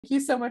Thank you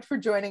so much for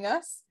joining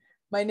us.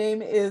 My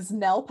name is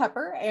Nell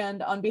Pepper,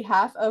 and on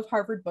behalf of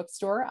Harvard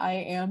Bookstore, I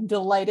am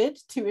delighted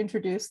to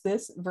introduce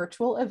this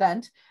virtual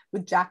event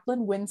with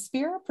Jacqueline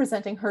Winspear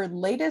presenting her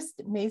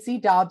latest Maisie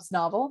Dobbs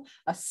novel,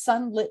 A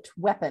Sunlit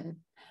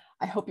Weapon.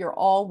 I hope you're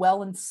all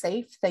well and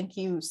safe. Thank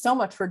you so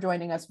much for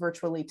joining us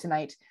virtually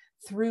tonight.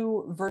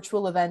 Through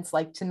virtual events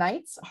like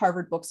tonight's,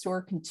 Harvard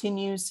Bookstore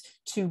continues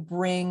to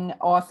bring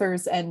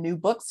authors and new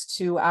books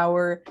to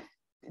our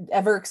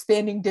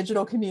ever-expanding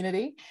digital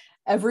community.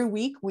 Every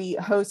week we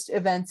host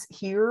events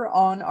here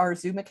on our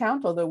Zoom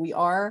account, although we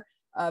are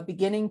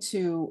beginning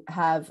to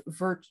have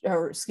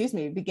in-person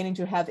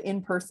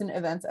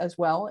events as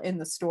well in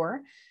the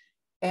store.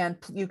 And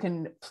you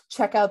can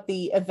check out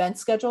the event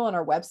schedule on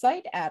our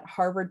website at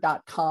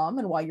harvard.com.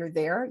 And while you're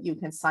there, you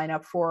can sign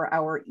up for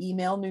our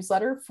email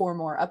newsletter for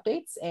more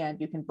updates, and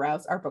you can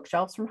browse our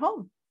bookshelves from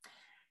home.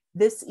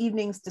 This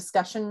evening's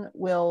discussion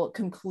will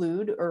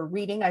conclude, or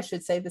reading, I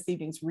should say, this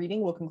evening's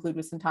reading will conclude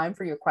with some time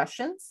for your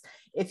questions.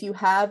 If you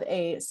have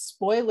a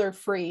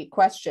spoiler-free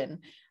question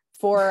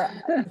for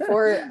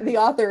the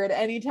author at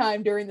any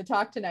time during the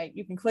talk tonight,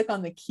 you can click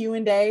on the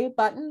Q&A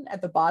button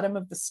at the bottom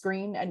of the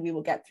screen, and we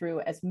will get through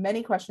as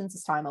many questions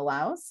as time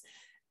allows.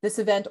 This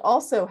event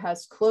also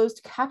has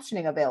closed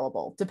captioning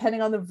available.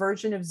 Depending on the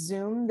version of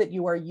Zoom that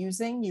you are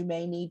using, you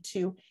may need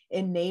to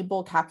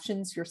enable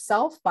captions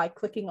yourself by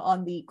clicking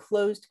on the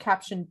closed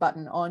caption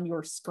button on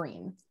your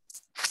screen.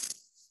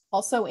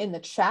 Also in the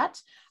chat,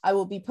 I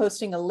will be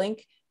posting a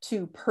link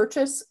to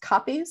purchase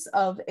copies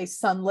of A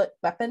Sunlit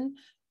Weapon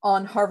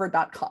on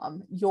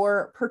harvard.com.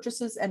 Your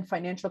purchases and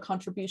financial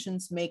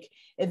contributions make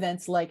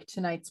events like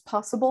tonight's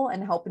possible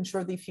and help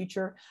ensure the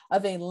future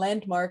of a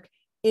landmark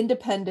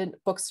independent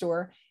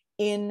bookstore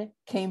in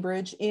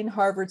Cambridge, in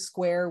Harvard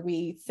Square.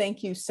 We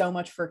thank you so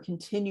much for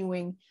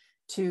continuing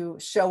to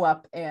show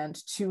up and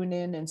tune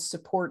in and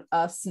support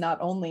us, not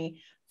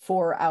only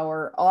for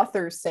our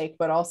authors' sake,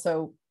 but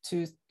also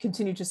to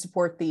continue to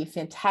support the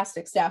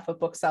fantastic staff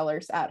of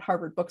booksellers at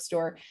Harvard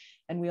Bookstore.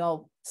 And we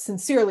all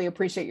sincerely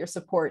appreciate your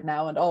support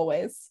now and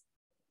always.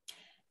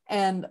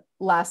 And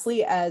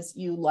lastly, as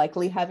you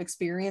likely have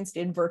experienced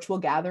in virtual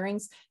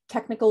gatherings,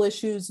 technical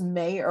issues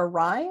may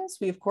arise.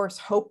 We, of course,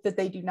 hope that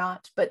they do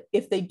not, but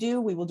if they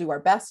do, we will do our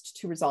best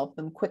to resolve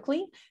them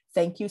quickly.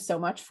 Thank you so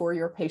much for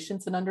your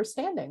patience and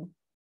understanding.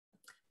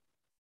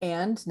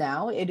 And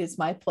now it is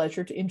my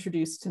pleasure to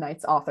introduce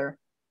tonight's author.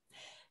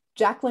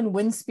 Jacqueline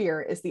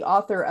Winspear is the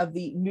author of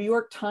the New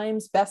York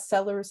Times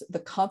bestsellers, The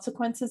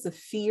Consequences of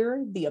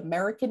Fear, The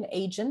American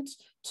Agent,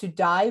 To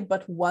Die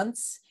But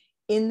Once,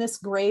 In This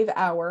Grave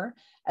Hour,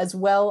 as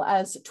well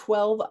as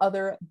 12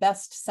 other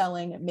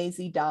best-selling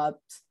Maisie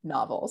Dobbs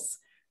novels.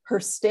 Her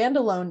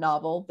standalone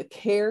novel, The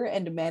Care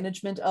and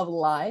Management of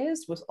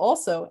Lies, was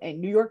also a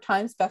New York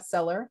Times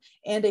bestseller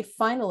and a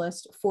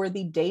finalist for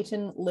the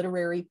Dayton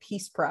Literary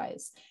Peace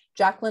Prize.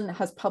 Jacqueline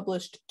has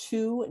published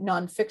 2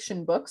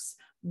 nonfiction books,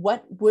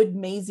 What Would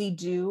Maisie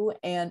Do,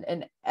 and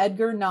an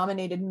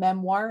Edgar-nominated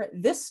memoir,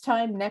 This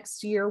Time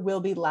Next Year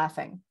We'll Be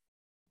Laughing.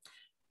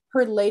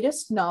 Her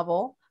latest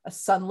novel, A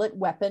Sunlit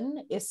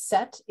Weapon, is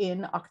set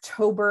in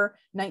October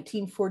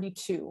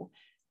 1942.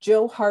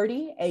 Jo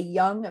Hardy, a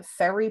young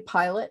ferry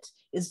pilot,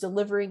 is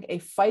delivering a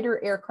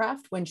fighter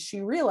aircraft when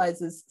she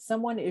realizes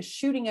someone is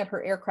shooting at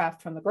her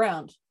aircraft from the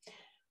ground.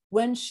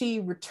 When she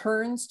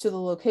returns to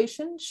the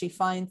location, she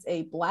finds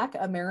a Black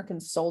American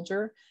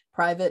soldier,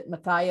 Private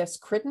Matthias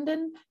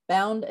Crittenden,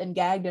 bound and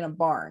gagged in a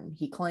barn.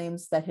 He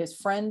claims that his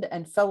friend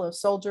and fellow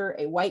soldier,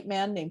 a white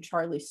man named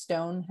Charlie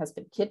Stone, has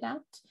been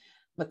kidnapped.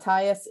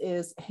 Matthias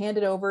is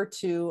handed over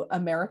to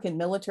American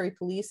military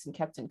police and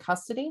kept in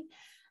custody.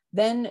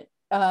 Then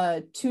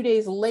 2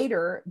 days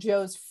later,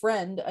 Joe's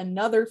friend,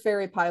 another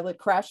ferry pilot,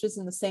 crashes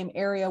in the same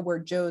area where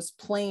Joe's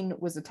plane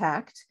was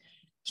attacked.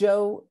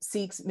 Joe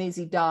seeks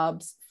Maisie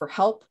Dobbs for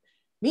help.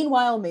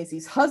 Meanwhile,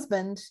 Maisie's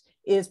husband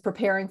is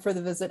preparing for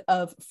the visit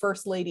of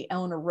First Lady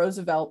Eleanor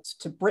Roosevelt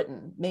to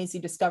Britain. Maisie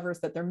discovers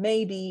that there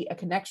may be a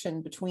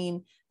connection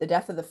between the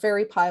death of the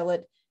ferry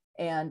pilot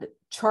and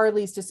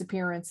Charlie's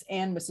disappearance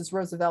and Mrs.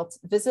 Roosevelt's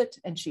visit,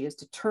 and she is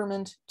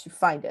determined to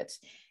find it.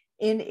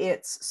 In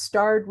its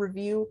starred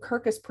review,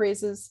 Kirkus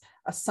praises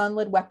A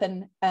Sunlit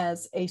Weapon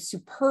as a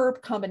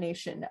superb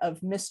combination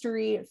of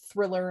mystery,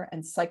 thriller,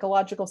 and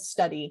psychological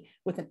study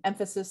with an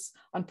emphasis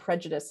on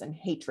prejudice and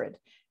hatred.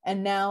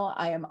 And now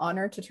I am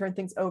honored to turn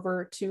things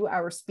over to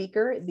our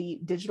speaker. The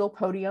digital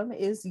podium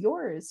is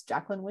yours,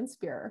 Jacqueline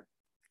Winspear.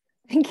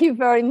 Thank you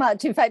very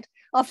much. In fact,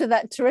 after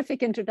that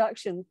terrific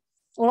introduction,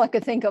 all I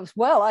could think of was,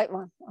 well,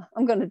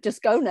 I'm going to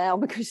just go now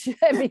because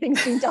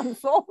everything's been done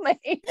for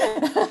me.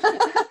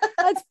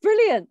 That's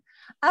brilliant.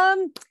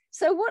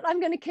 So what I'm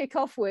going to kick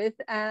off with,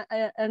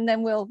 and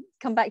then we'll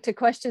come back to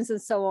questions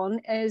and so on,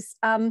 is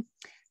I'm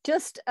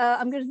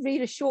going to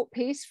read a short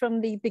piece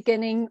from the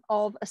beginning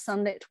of A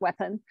Sunlit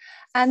Weapon.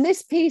 And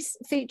this piece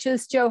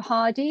features Jo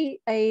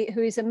Hardy,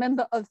 who is a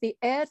member of the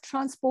Air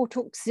Transport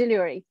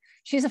Auxiliary.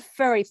 She's a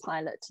ferry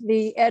pilot.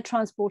 The Air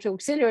Transport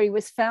Auxiliary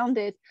was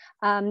founded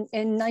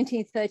in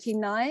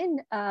 1939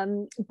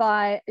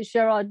 by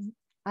Gerard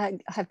I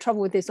have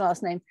trouble with his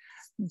last name,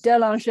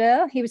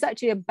 Delanger. He was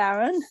actually a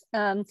baron.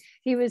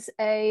 He was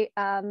a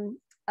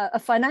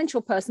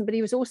financial person, but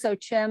he was also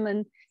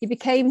chairman. He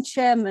became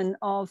chairman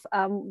of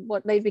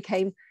what later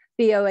became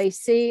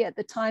BOAC. At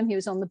the time, he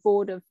was on the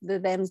board of the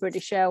then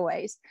British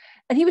Airways.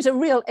 And he was a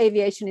real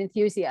aviation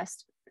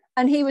enthusiast.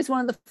 And he was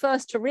one of the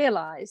first to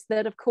realize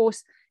that, of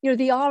course,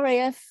 the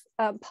RAF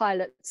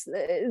pilots,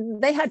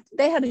 they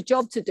had a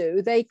job to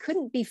do. They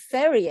couldn't be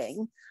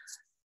ferrying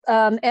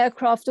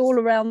aircraft all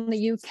around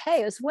the UK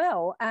as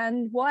well.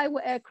 And why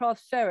were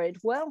aircraft ferried?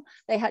 Well,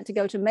 they had to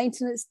go to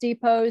maintenance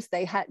depots.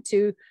 They had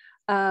to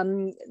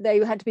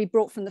be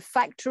brought from the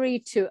factory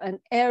to an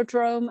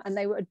aerodrome, and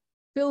they were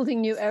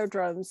building new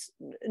aerodromes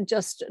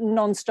just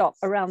non-stop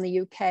around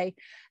the UK.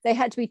 They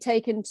had to be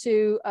taken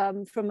to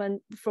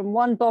from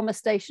one bomber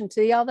station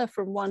to the other,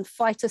 from one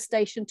fighter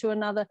station to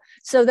another.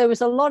 So there was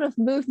a lot of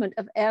movement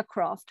of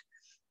aircraft.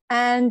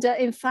 And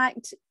in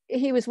fact,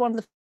 he was one of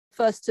the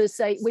first to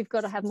say, we've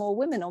got to have more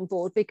women on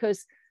board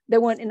because there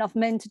weren't enough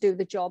men to do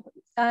the job.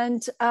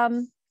 And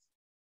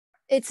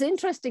it's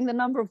interesting the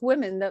number of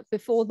women that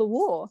before the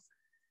war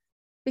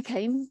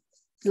became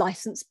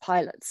licensed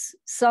pilots.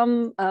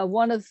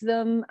 One of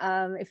them,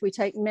 if we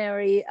take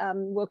Mary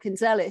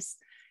Wilkins Ellis,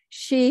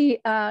 she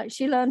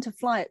learned to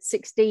fly at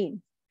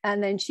 16,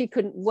 and then she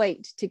couldn't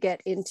wait to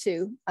get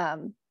into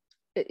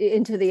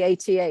the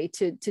ATA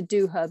to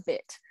do her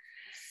bit.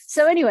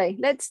 So anyway,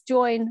 let's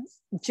join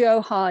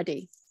Jo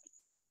Hardy.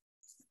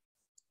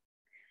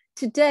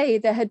 Today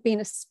there had been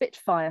a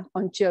Spitfire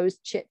on Jo's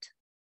chit.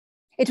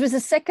 It was the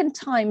second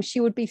time she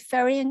would be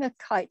ferrying a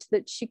kite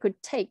that she could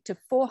take to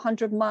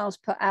 400 miles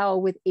per hour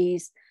with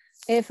ease,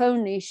 if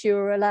only she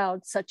were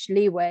allowed such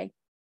leeway.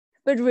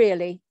 But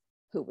really,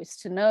 who was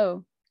to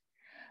know?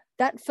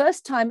 That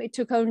first time it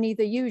took only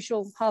the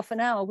usual half an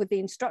hour with the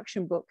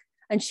instruction book,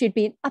 and she'd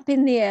been up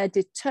in the air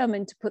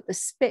determined to put the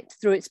Spit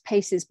through its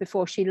paces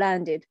before she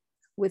landed,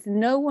 with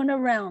no one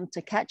around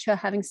to catch her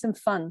having some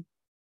fun.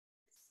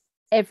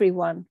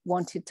 Everyone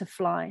wanted to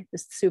fly the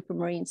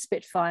Supermarine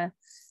Spitfire.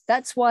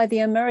 That's why the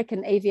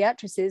American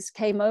aviatrices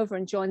came over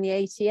and joined the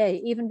ATA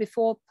even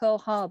before Pearl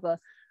Harbor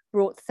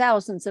brought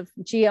thousands of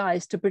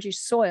GIs to British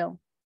soil.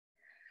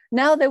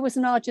 Now there was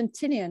an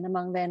Argentinian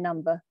among their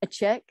number, a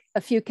Czech,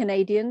 a few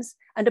Canadians,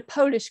 and a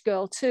Polish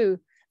girl too,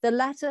 the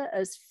latter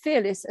as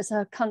fearless as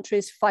her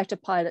country's fighter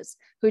pilots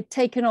who'd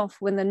taken off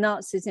when the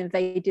Nazis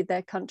invaded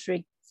their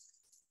country.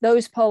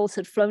 Those Poles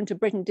had flown to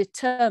Britain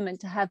determined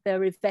to have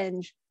their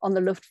revenge on the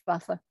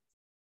Luftwaffe.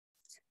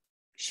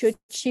 Should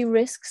she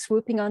risk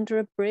swooping under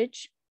a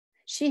bridge?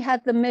 She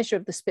had the measure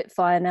of the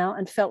Spitfire now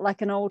and felt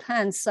like an old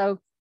hand, so,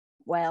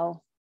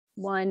 well,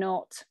 why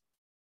not?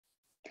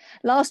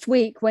 Last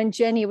week, when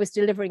Jenny was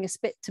delivering a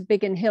Spit to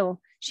Biggin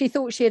Hill, she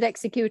thought she had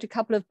executed a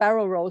couple of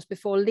barrel rolls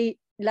before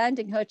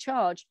landing her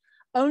charge,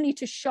 only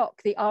to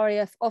shock the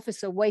RAF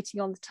officer waiting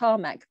on the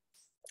tarmac,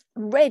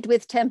 red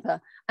with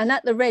temper and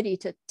at the ready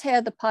to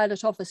tear the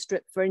pilot off a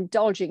strip for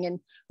indulging in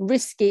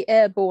risky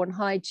airborne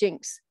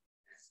hijinks.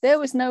 There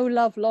was no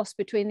love lost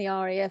between the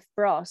RAF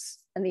brass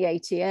and the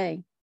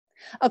ATA.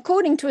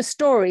 According to a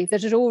story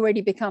that had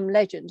already become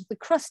legend, the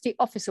crusty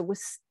officer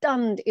was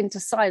stunned into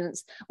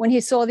silence when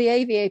he saw the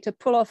aviator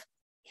pull off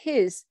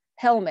his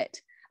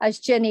helmet as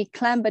Jenny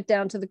clambered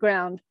down to the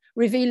ground,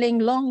 revealing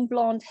long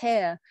blonde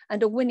hair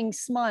and a winning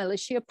smile as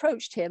she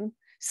approached him,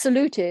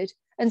 saluted,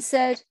 and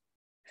said,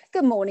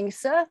 "Good morning,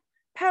 sir.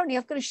 Apparently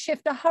I've got to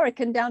shift a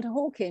Hurricane down to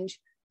Hawkinge.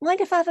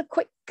 Mind if I have a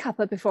quick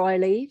cuppa before I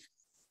leave?"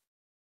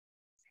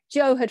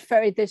 Jo had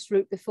ferried this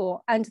route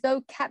before, and though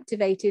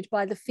captivated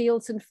by the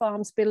fields and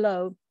farms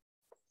below,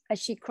 as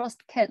she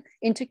crossed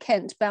into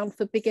Kent bound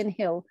for Biggin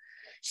Hill,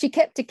 she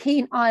kept a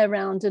keen eye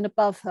around and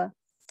above her.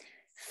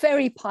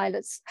 Ferry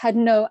pilots had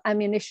no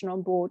ammunition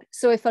on board,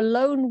 so if a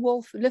lone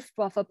wolf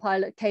Luftwaffe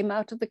pilot came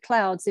out of the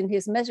clouds in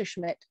his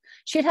Messerschmitt,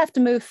 she'd have to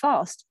move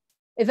fast.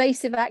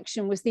 Evasive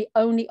action was the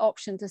only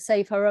option to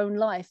save her own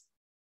life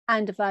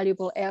and a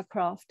valuable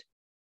aircraft.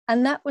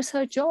 And that was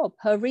her job,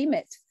 her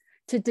remit,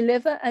 to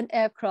deliver an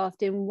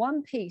aircraft in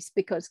one piece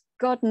because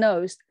God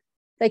knows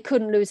they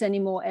couldn't lose any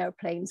more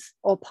airplanes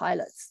or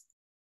pilots.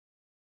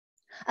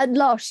 At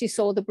last she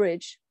saw the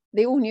bridge.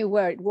 They all knew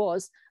where it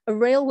was, a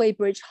railway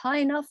bridge high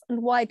enough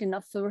and wide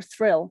enough for a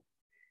thrill.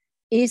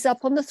 Ease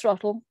up on the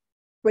throttle,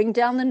 bring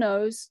down the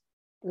nose,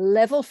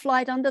 level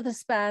flight under the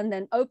span,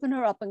 then open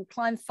her up and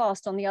climb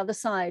fast on the other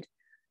side.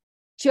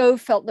 Jo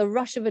felt the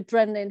rush of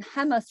adrenaline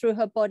hammer through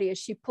her body as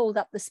she pulled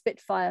up the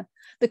Spitfire,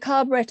 the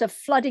carburetor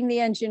flooding the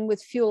engine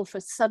with fuel for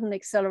sudden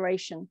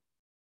acceleration.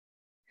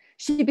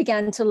 She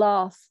began to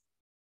laugh.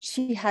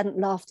 She hadn't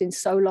laughed in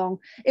so long.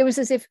 It was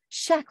as if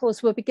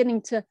shackles were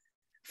beginning to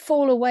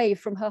fall away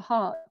from her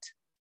heart.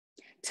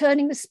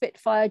 Turning the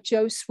Spitfire,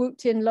 Jo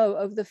swooped in low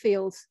over the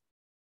fields.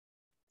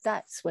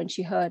 That's when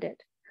she heard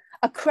it.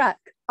 A crack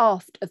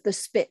aft of the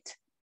Spit,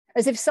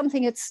 as if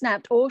something had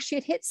snapped, or she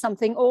had hit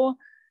something, or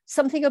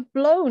something had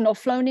blown or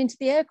flown into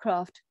the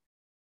aircraft.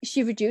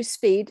 She reduced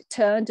speed,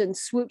 turned and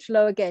swooped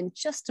low again,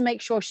 just to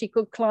make sure she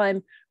could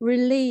climb,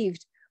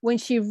 relieved, when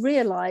she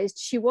realized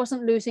she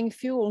wasn't losing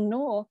fuel,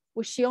 nor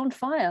was she on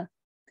fire.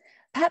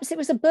 Perhaps it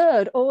was a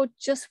bird or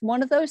just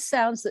one of those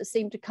sounds that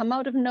seemed to come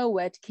out of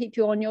nowhere to keep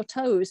you on your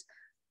toes,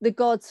 the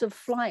gods of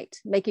flight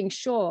making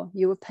sure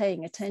you were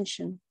paying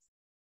attention.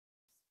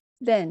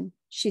 Then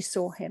she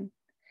saw him,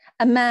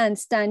 a man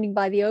standing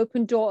by the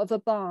open door of a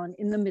barn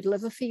in the middle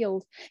of a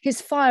field,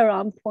 his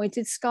firearm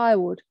pointed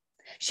skyward.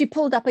 She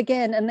pulled up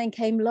again and then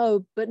came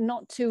low, but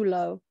not too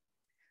low,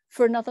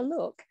 for another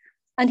look.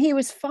 And he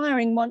was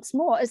firing once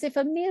more, as if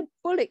a mere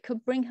bullet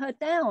could bring her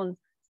down,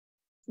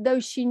 though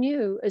she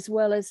knew as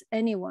well as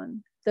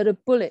anyone that a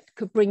bullet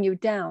could bring you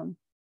down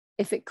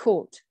if it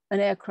caught an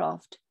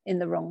aircraft in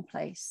the wrong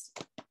place.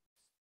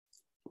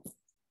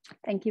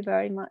 Thank you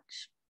very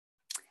much.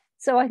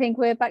 So I think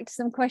we're back to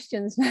some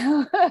questions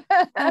now.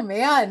 Oh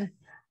man,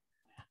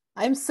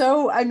 I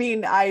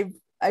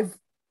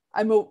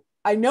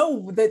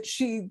know that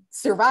she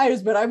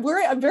survives, but I'm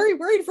very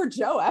worried for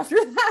Jo after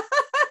that.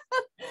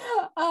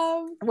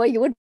 Well, you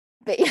would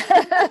be.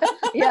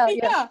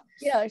 yeah.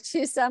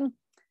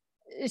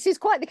 She's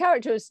quite the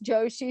character as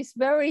Jo. She's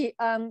very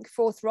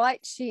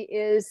forthright. She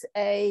is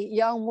a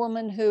young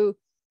woman who,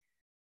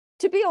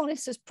 to be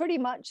honest, has pretty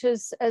much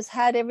has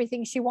had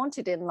everything she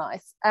wanted in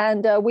life.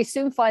 And we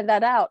soon find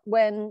that out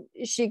when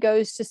she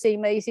goes to see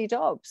Maisie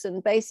Dobbs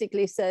and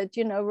basically said,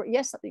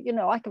 yes,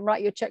 I can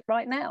write you a check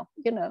right now,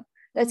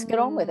 let's get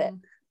on with it.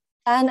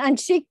 And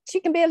she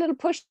can be a little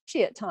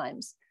pushy at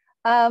times.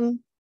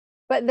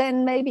 But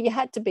then maybe you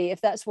had to be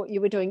if that's what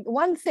you were doing.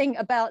 One thing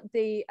about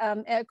the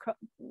Air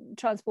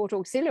Transport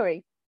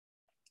Auxiliary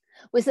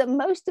was that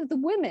most of the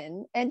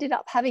women ended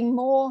up having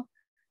more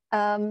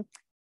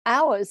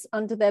hours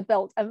under their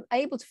belt and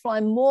able to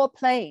fly more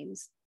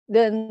planes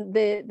than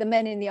the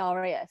men in the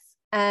RAF.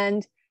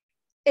 And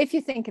if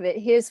you think of it,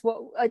 here's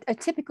what a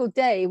typical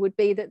day would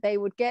be: that they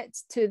would get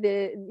to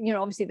the,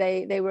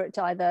 obviously they were at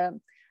either,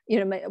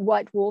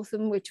 White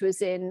Waltham, which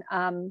was in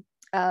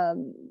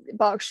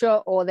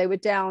Berkshire, or they were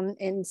down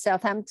in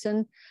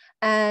Southampton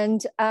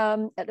and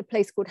at a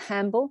place called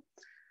Hamble.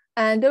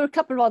 And there were a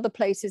couple of other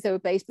places they were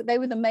based, but they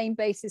were the main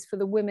bases for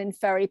the women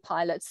ferry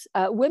pilots.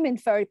 Women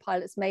ferry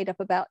pilots made up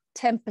about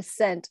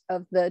 10%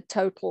 of the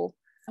total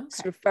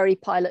sort of ferry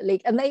pilot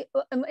league. And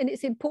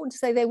it's important to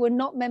say they were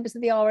not members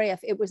of the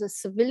RAF. It was a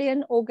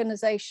civilian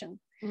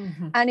organization.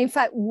 Mm-hmm. And in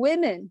fact,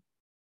 women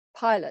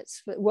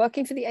pilots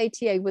working for the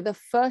ATA were the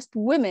first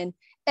women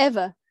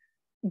ever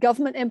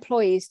government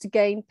employees to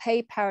gain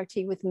pay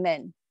parity with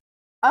men.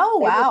 Oh,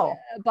 wow.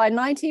 By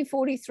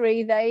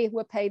 1943, they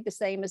were paid the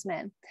same as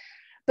men.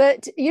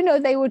 But,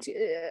 they would,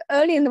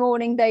 early in the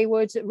morning, they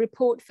would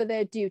report for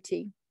their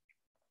duty,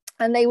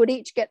 and they would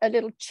each get a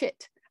little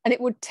chit, and it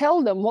would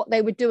tell them what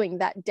they were doing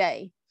that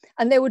day.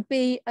 And there would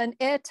be an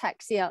air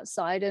taxi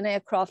outside, an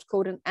aircraft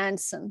called an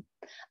Anson.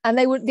 And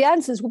the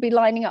Ansons would be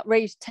lining up,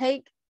 ready to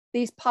take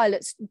these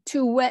pilots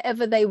to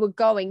wherever they were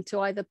going to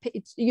either,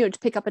 to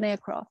pick up an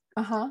aircraft.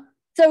 Uh-huh.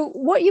 So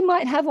what you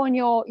might have on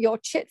your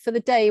chit for the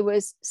day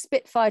was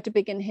Spitfire to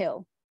Biggin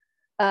Hill,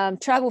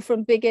 travel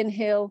from Biggin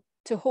Hill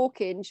to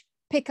Hawkinge,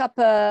 pick up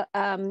a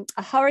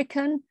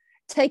Hurricane,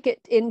 take it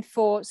in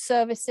for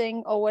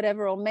servicing or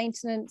whatever, or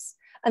maintenance.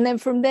 And then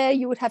from there,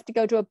 you would have to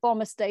go to a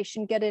bomber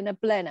station, get in a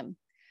Blenheim,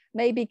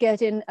 maybe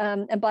get in,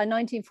 and by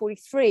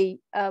 1943,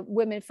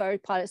 women ferry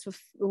pilots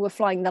were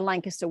flying the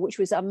Lancaster, which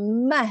was a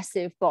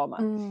massive bomber.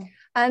 Mm.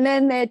 And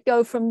then they'd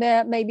go from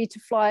there maybe to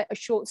fly a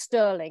short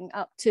Stirling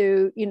up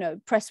to,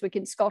 Prestwick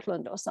in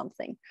Scotland or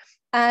something.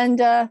 And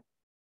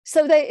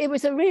so it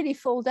was a really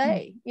full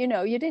day.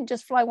 Mm. You didn't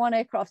just fly one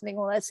aircraft and think,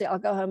 well, that's it, I'll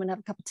go home and have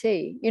a cup of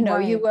tea.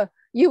 Right.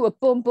 You were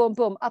boom, boom,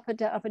 boom, up and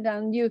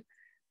down.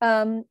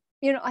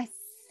 I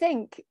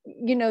think,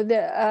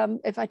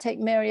 if I take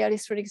Mary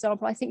Ellis for an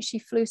example, I think she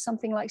flew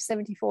something like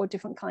 74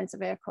 different kinds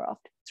of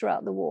aircraft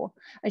throughout the war.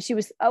 And she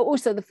was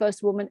also the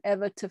first woman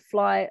ever to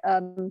fly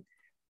one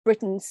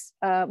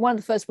of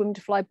the first women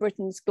to fly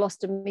Britain's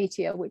Gloucester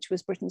Meteor, which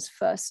was Britain's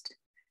first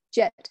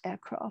jet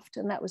aircraft.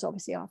 And that was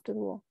obviously after the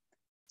war.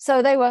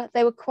 So they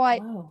were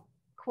quite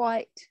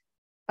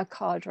a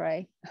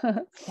cadre.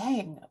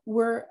 Dang.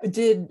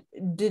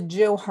 Did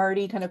Jo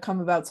Hardy kind of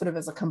come about sort of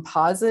as a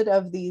composite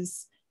of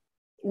these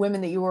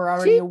women that you were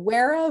already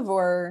aware of,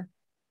 or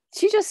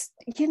she just,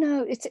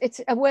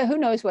 it's who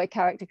knows where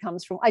character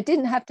comes from. I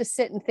didn't have to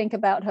sit and think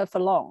about her for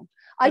long.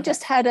 I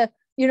just had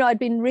I'd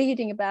been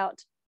reading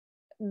about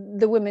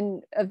the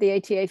women of the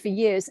ATA for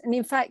years, and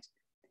in fact,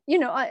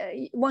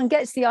 one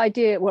gets the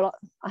idea, well,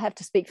 I have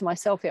to speak for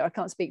myself here, I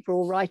can't speak for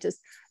all writers,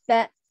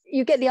 that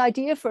you get the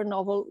idea for a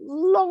novel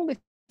long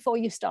before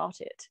you start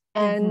it.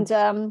 Mm-hmm.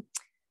 And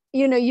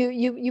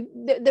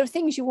there are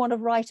things you want to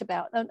write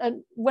about.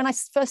 And when I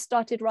first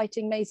started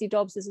writing Maisie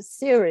Dobbs as a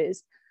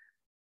series,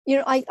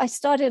 I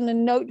started in a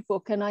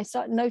notebook and I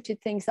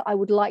noted things that I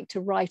would like to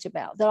write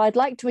about, that I'd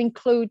like to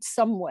include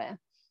somewhere.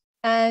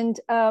 And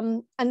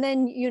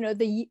then,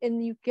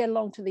 you get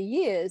along to the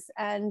years.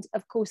 And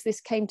of course, this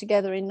came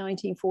together in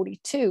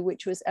 1942,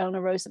 which was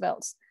Eleanor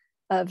Roosevelt's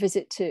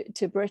visit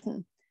to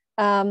Britain.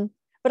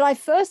 But I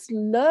first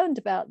learned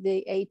about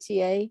the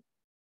ATA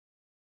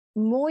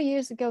more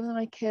years ago than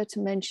I care to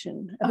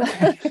mention.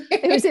 Okay.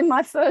 It was in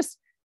my first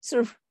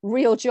sort of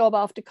real job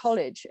after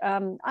college.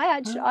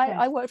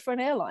 I worked for an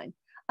airline,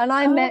 and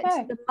I met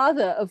the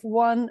mother of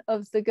one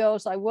of the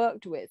girls I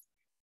worked with,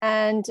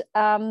 and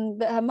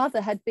that her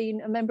mother had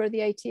been a member of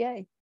the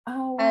ATA.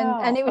 Oh,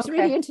 wow. And it was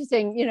really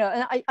interesting, you know,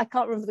 and I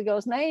can't remember the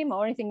girl's name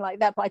or anything like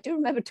that, but I do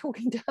remember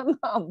talking to her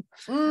mum.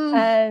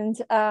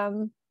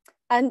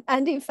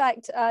 And in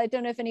fact, I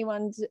don't know if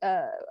anyone's,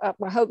 I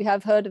hope you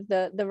have heard of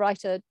the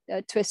writer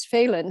Twist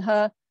Phelan.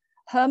 Her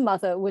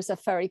mother was a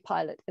ferry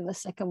pilot in the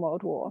Second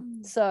World War.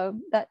 So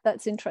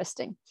that's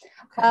interesting.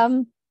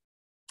 Okay.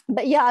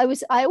 But yeah,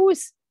 I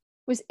always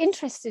was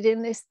interested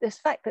in this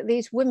fact that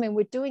these women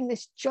were doing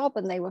this job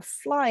and they were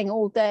flying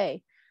all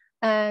day.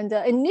 And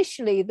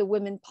initially, the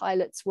women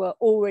pilots were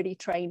already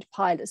trained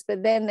pilots,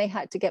 but then they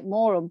had to get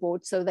more on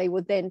board. So they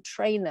would then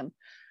train them.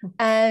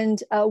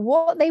 And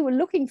what they were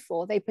looking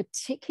for,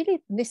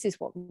 this is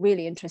what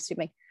really interested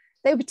me,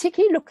 they were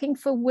particularly looking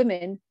for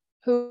women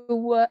who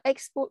were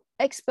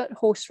expert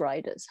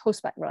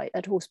horseback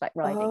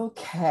riding.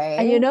 Okay.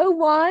 And you know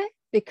why?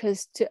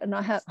 Because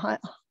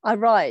I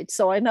ride,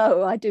 so I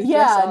know I do.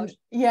 Yeah,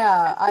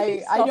 I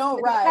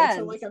don't ride,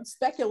 so like I'm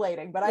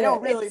speculating, but I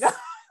don't really know.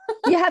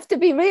 You have to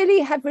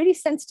have really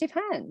sensitive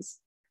hands,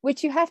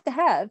 which you have to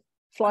have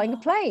flying a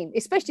plane,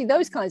 especially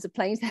those kinds of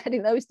planes they had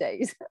in those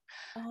days.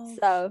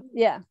 So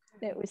yeah,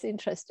 it was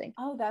interesting.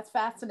 Oh, that's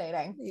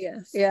fascinating.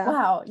 Yeah.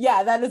 Wow.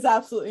 Yeah, that is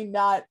absolutely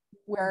not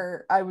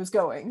where I was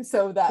going.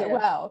 So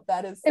wow,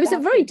 that is. It was a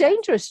very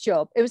dangerous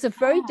job. It was a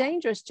very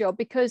dangerous job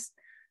because,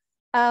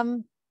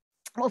 well,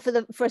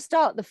 for a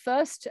start, the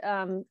first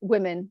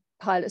women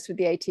pilots with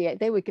the ATA,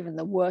 they were given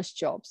the worst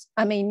jobs.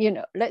 I mean, you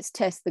know, let's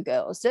test the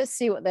girls, let's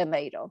see what they're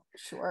made of.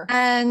 Sure.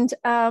 And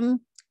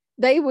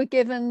they were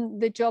given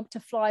the job to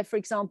fly, for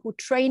example,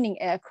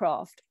 training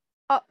aircraft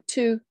up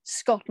to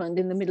Scotland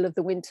in the middle of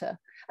the winter.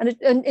 And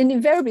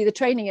invariably the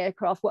training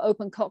aircraft were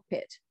open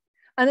cockpit.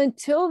 And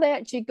until they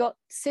actually got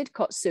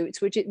Sidcot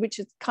suits, which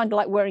is kind of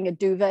like wearing a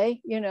duvet,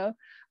 you know,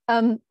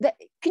 can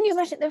you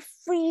imagine? They're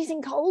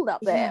freezing cold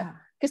up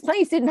there because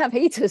planes didn't have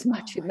heaters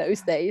much in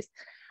those days.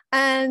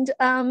 And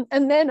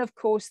then of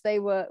course they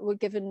were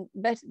given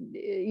better,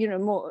 you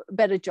know,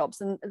 better jobs,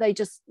 and they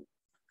just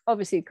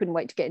obviously couldn't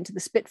wait to get into the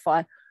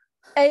Spitfire.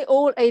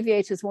 All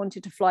aviators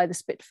wanted to fly the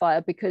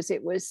Spitfire because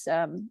it was,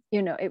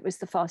 you know, it was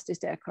the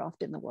fastest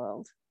aircraft in the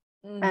world,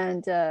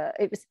 and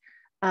it was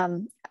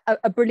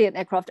a brilliant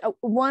aircraft.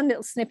 One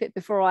little snippet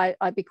before I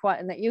be quiet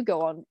and let you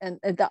go on, and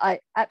that I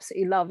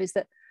absolutely love is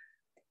that,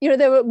 you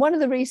know, one of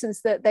the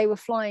reasons that they were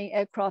flying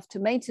aircraft to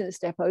maintenance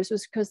depots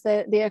was because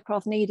the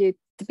aircraft needed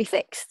to be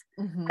fixed.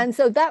 And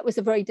so that was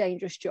a very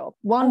dangerous job.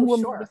 One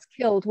woman was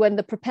killed when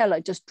the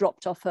propeller just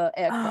dropped off her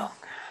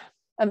aircraft,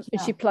 and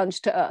she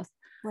plunged to earth.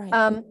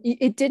 Right.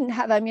 It didn't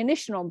have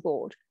ammunition on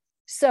board.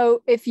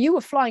 So if you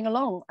were flying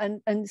along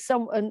and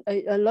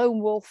a lone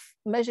wolf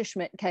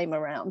Messerschmitt came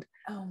around,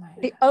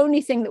 the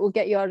only thing that will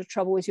get you out of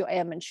trouble was your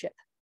airmanship.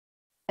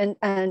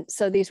 And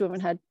so these women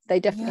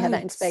definitely had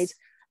that in spades.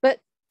 But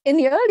in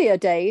the earlier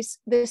days,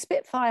 the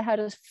Spitfire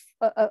had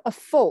a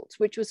fault,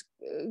 which was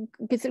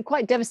considered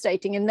quite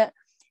devastating in that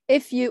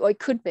if you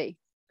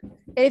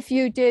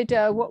did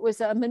what was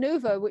a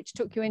maneuver which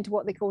took you into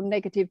what they call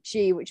negative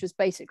G, which was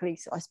basically,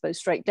 I suppose,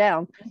 straight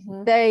down,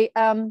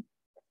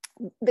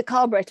 the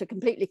carburetor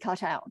completely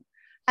cut out.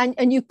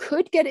 And you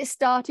could get it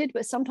started,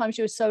 but sometimes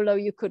you were so low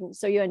you couldn't.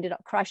 So you ended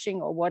up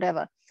crashing or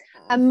whatever.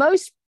 And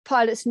most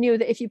pilots knew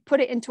that if you put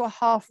it into a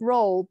half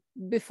roll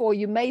before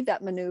you made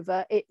that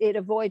maneuver, it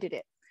avoided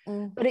it.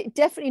 But it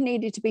definitely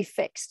needed to be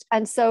fixed.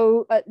 And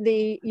so at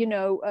the, you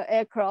know,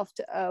 aircraft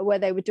where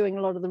they were doing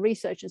a lot of the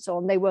research and so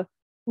on, they were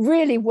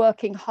really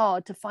working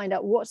hard to find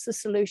out what's the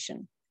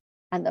solution.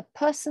 And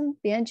the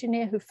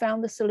engineer who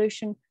found the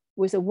solution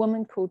was a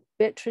woman called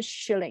Beatrice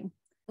Schilling.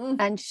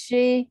 And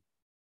she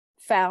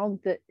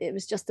found that it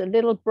was just a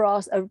little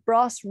brass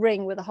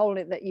ring with a hole in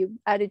it that you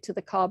added to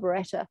the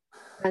carburetor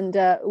and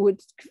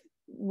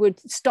would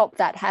stop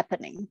that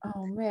happening.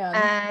 Oh man.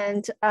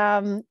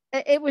 And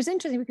it was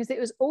interesting because it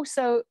was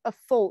also a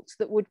fault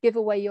that would give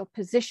away your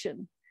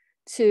position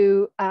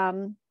to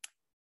the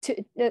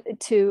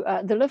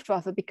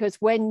Luftwaffe, because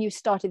when you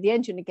started the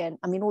engine again,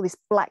 I mean, all this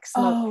black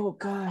smoke. Oh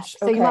gosh.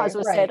 So you might as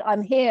well said,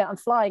 I'm here, I'm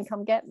flying,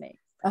 come get me.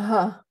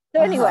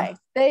 So anyway,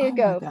 there you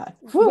go.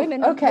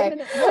 Women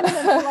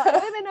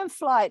and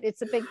flight.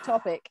 It's a big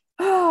topic.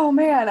 Oh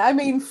man. I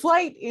mean,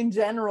 flight in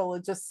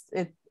general,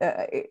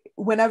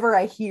 whenever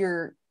I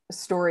hear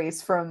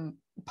stories from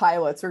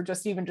pilots or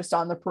just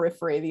on the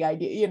periphery, the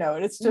idea, you know,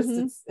 it's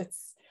just,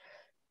 it's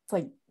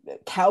like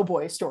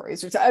cowboy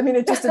stories. I mean,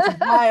 it's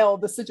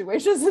wild, the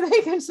situations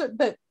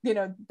that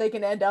they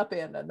can end up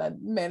in and then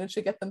manage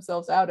to get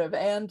themselves out of.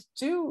 And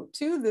to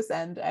this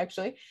end,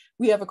 actually,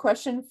 we have a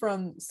question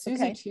from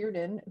Susie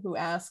Tierden, who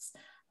asks,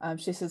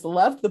 she says,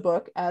 loved the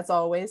book as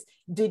always.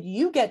 Did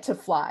you get to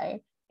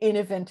fly in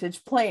a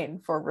vintage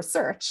plane for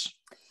research?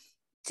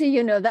 So,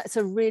 you know, that's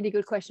a really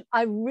good question.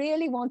 I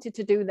really wanted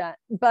to do that,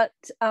 but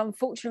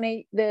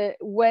unfortunately,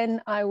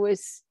 when I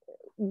was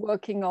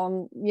working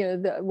on,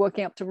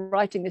 working up to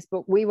writing this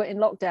book, we were in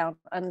lockdown,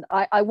 and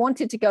I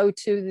wanted to go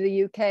to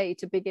the UK,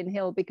 to Biggin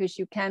Hill, because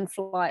you can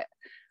fly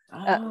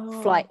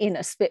in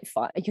a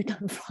Spitfire. You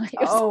don't fly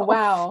yourself. Oh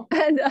wow.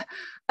 And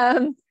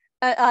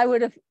I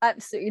would have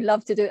absolutely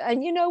loved to do it.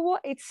 And you know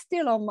what? It's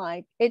still on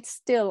my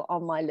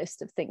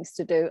list of things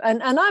to do.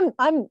 And I'm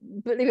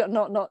believe it or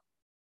not,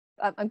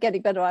 I'm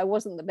getting better. I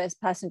wasn't the best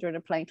passenger in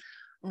a plane.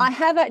 I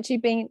have actually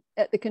been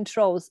at the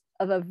controls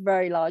of a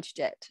very large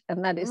jet,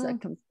 and that is a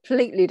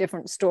completely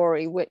different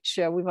story, which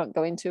we won't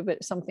go into, but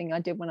it's something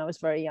I did when I was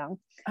very young.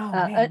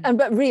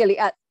 But really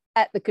at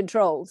the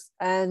controls.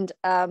 But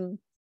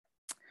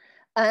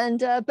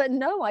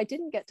no, I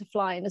didn't get to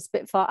fly in a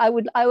Spitfire.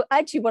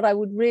 What I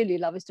would really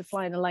love is to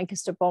fly in a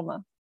Lancaster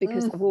bomber,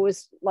 because I've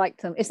always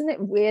liked them. Isn't it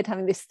weird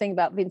having this thing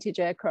about vintage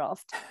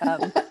aircraft?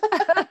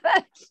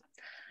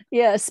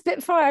 Yeah,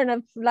 Spitfire and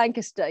a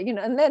Lancaster,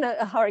 and then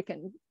a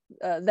Hurricane.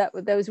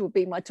 Those would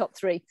be my top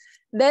three.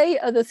 They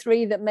are the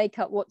three that make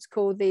up what's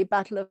called the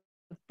Battle of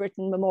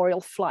Britain Memorial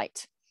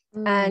Flight.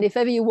 And if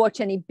ever you watch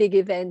any big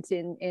event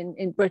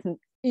in Britain,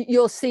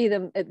 you'll see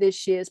them at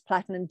this year's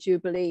Platinum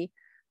Jubilee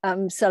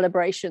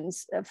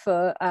celebrations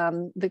for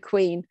the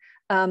Queen.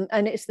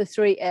 And it's the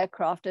three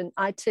aircraft, and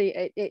I tell you,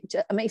 it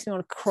makes me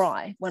want to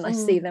cry when I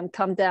see them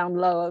come down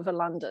low over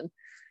London.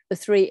 The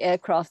three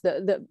aircraft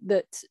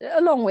that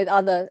along with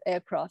other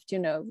aircraft,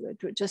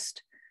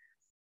 just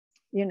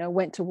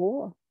went to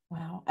war.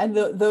 Wow. And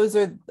those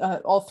are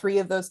all three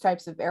of those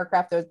types of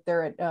aircraft.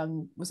 They're at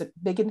was it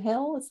Biggin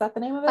Hill? Is that the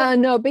name of it?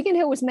 No, Biggin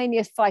Hill was mainly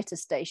a fighter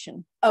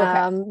station.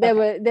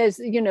 Okay. There's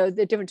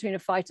the difference between a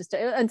fighter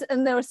station,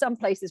 and there are some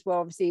places where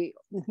obviously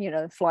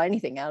fly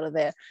anything out of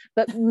there,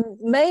 but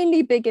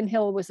mainly Biggin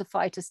Hill was a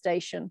fighter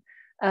station.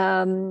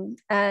 My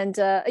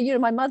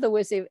mother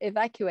was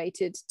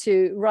evacuated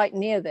to right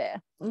near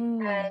there,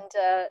 and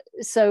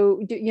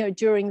so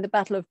during the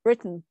Battle of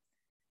Britain,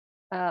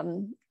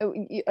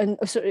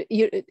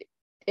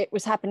 it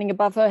was happening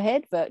above her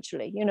head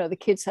virtually. The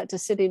kids had to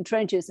sit in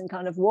trenches and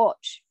kind of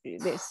watch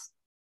this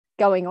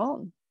going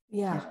on.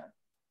 Yeah.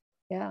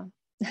 We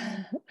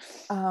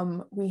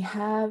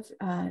had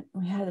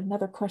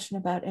another question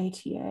about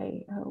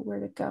ATA. Oh,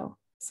 where'd it go?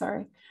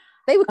 Sorry.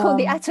 They were called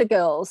the Atta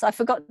Girls. I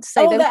forgot to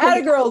say. Oh, the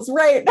Atta Girls,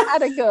 right?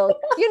 Atta Girls.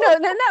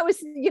 Then that was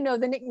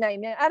the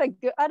nickname.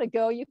 Atta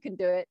Girl, you can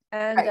do it.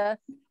 And right.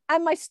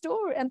 And my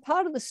story, and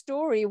part of the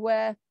story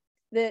where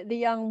the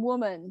young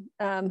woman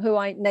who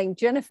I named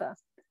Jennifer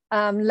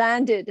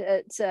landed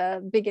at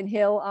Biggin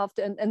Hill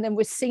after, and then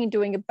was seen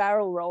doing a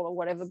barrel roll or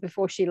whatever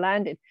before she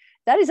landed.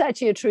 That is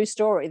actually a true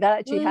story. That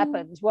actually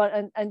happened.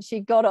 And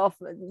she got off,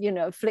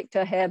 flicked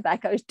her hair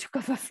back, took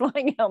off her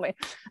flying helmet,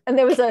 and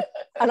there was an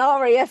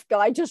RAF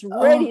guy just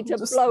ready to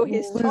blow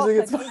his top.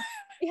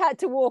 He had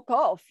to walk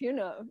off,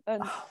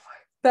 And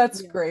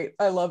that's great.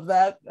 I love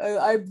that.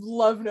 I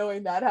love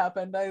knowing that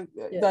happened.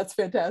 That's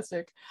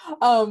fantastic.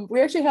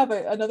 We actually have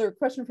another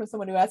question from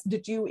someone who asked,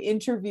 did you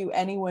interview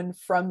anyone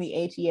from the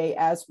ATA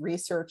as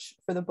research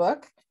for the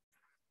book?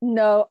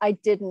 No, I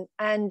didn't.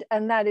 And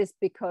that is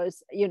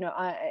because,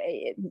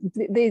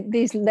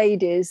 these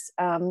ladies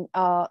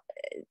are,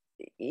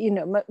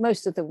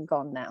 most of them are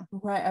gone now.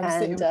 Right. I was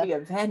saying it would be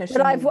a vanishing.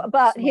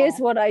 But here's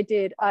what I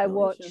did. I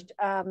watched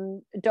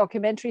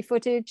documentary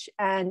footage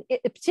and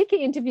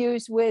particularly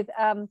interviews with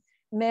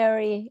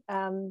Mary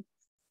Ellis,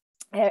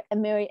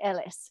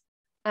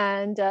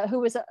 and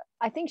who was,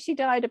 I think she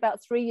died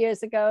about 3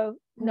 years ago.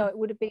 No, it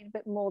would have been a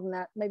bit more than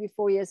that, maybe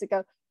 4 years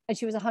ago. And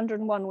she was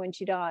 101 when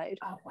she died.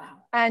 Oh,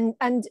 wow. And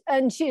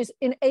she was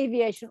in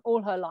aviation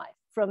all her life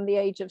from the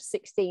age of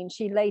 16.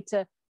 She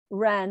later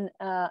ran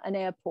an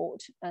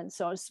airport, and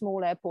so a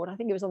small airport. I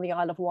think it was on the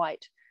Isle of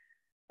Wight.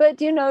 But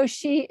she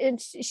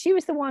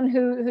was the one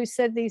who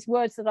said these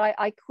words that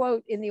I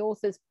quote in the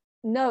author's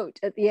note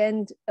at the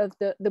end of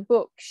the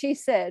book. She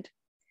said,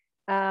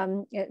 her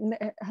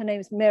name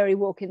is Mary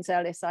Wilkins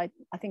Ellis. I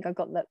think I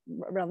got that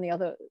around the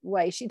other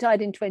way. She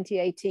died in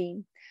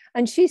 2018,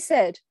 and she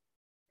said,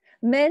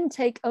 "Men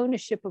take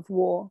ownership of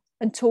war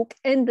and talk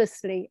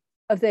endlessly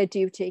of their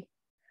duty.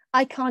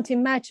 I can't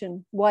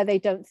imagine why they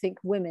don't think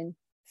women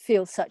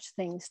feel such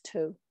things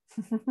too."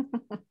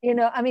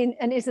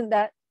 And isn't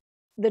that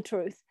the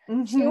truth?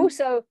 Mm-hmm. She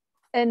also,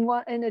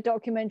 in a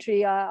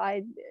documentary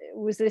I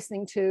was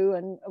listening to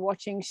and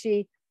watching,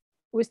 she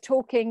was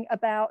talking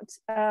about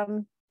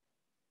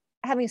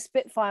having a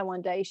Spitfire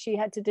one day. She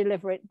had to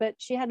deliver it, but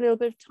she had a little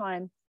bit of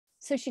time,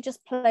 so she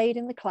just played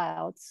in the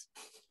clouds,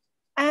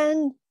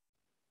 and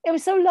it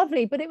was so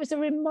lovely. But it was a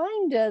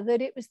reminder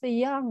that it was the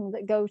young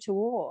that go to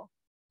war.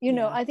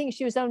 I think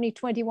she was only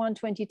 21,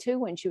 22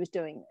 when she was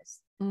doing this.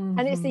 Mm-hmm.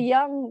 And it's the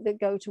young that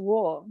go to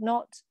war,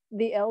 not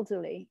the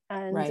elderly.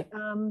 And right.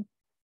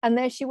 And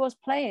there she was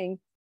playing.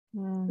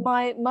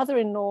 My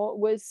mother-in-law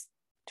was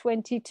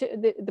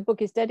 22. The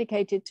book is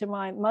dedicated to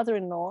my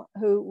mother-in-law,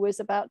 who was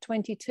about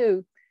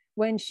 22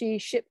 when she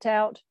shipped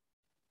out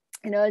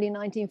in early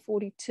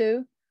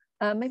 1942.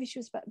 Maybe she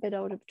was about a bit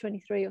older,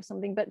 23 or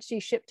something, but she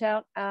shipped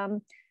out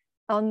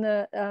on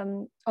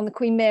the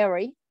Queen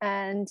Mary,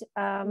 and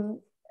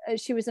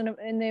she was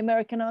in the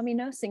American Army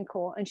Nursing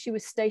Corps, and she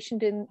was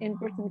stationed in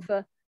Britain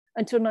for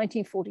until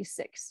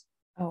 1946.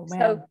 Oh man!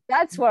 So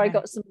that's where I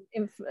got some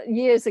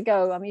years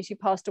ago. I mean, she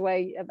passed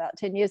away about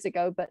 10 years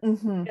ago, but you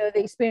know,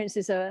 the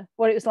experiences are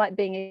what it was like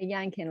being a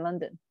Yank in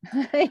London.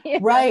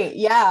 Right?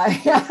 Yeah.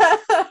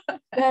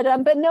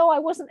 But no, I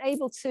wasn't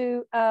able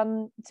to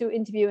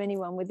interview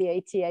anyone with the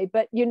ATA.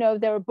 But you know,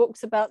 there are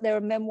books about, there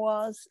are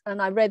memoirs,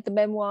 and I read the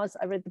memoirs,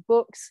 I read the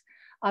books,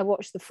 I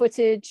watched the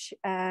footage,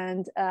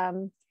 and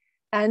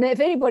if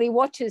anybody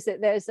watches it,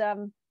 there's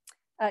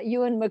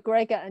Ewan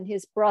McGregor and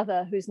his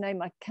brother, whose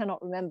name I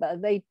cannot remember.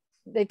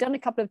 They've done a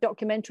couple of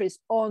documentaries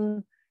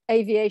on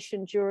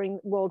aviation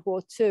during World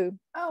War II.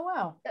 Oh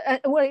wow!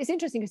 Well, it's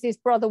interesting because his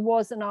brother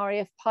was an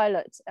RAF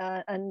pilot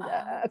and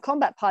a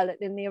combat pilot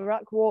in the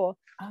Iraq War.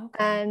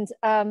 Okay.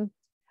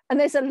 And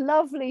there's a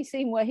lovely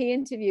scene where he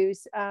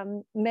interviews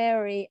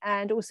Mary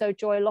and also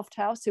Joy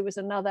Lofthouse, who was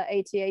another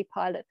ATA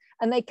pilot,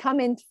 and they come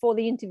in for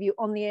the interview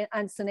on the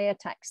Anson Air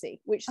taxi,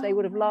 which they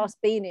would have last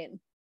been in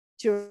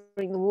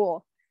during the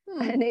war.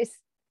 And it's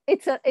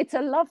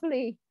a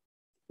lovely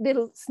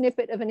little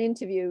snippet of an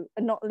interview,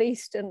 and not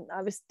least, and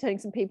I was telling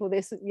some people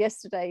this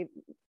yesterday,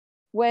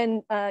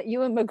 when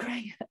Ewan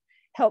McGregor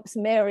helps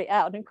Mary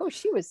out, and of course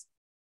she was,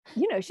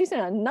 you know, she's in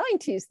her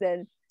 90s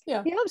then.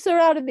 Yeah. He helps her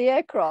out of the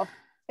aircraft,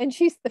 and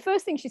the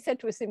first thing she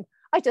said to him,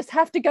 "I just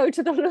have to go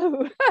to the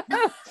loo,"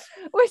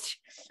 which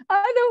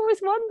I thought was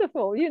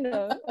wonderful, you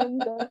know.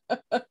 And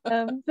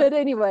but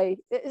anyway,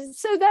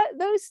 so that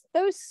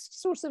those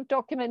sorts of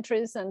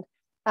documentaries and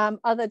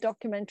other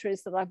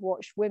documentaries that I've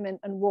watched, women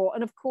and war,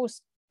 and of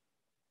course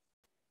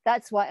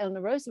that's why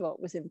Eleanor Roosevelt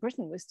was in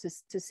Britain, was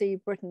to see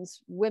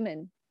Britain's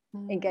women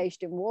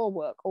engaged in war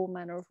work, all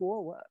manner of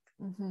war work.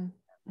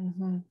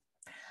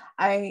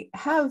 I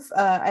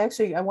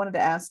wanted to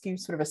ask you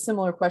sort of a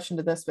similar question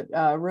to this, but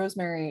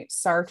Rosemary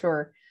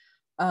Sartor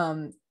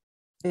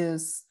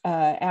is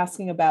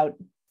asking about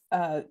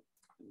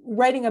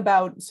writing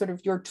about sort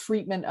of your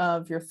treatment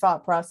of your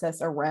thought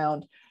process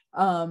around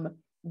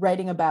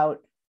writing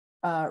about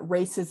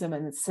racism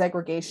and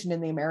segregation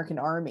in the American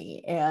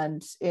Army.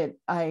 And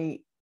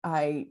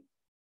I'm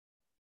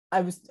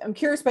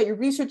curious about your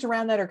research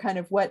around that, or kind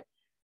of what,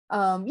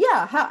 how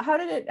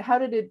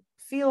did it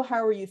feel?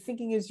 How were you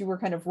thinking as you were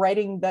kind of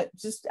writing that?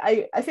 Just,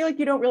 I feel like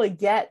you don't really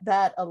get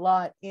that a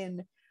lot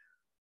in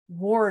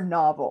war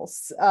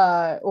novels,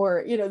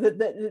 or, you know,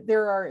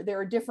 there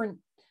are different,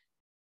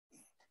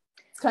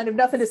 it's kind of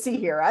nothing to see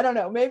here. I don't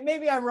know,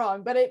 maybe I'm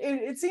wrong, but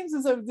it seems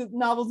as though the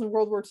novels in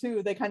World War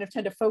II, they kind of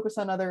tend to focus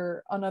on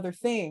other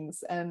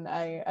things. And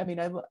I mean,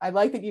 I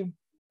like that you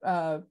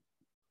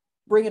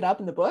bring it up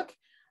in the book.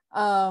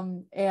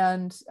 Like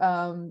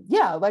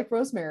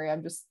Rosemary,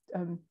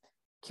 I'm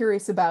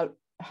curious about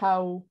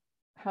how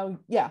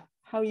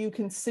you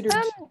considered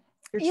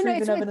your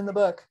treatment of it in the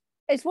book.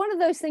 It's one of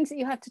those things that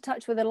you have to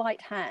touch with a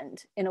light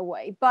hand in a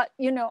way, but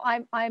you know,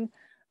 I'm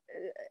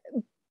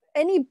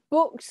any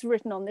books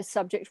written on this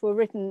subject were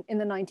written in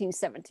the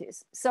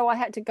 1970s, so I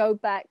had to go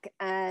back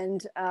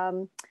and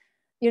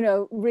you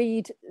know,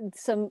 read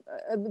some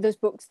of those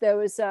books. There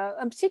was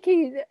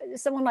particularly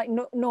someone like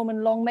Norman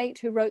Longmate,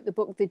 who wrote the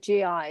book The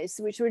GIs,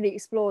 which really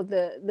explored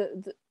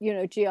the you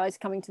know, GIs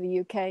coming to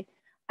the UK.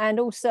 And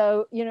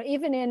also, you know,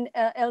 even in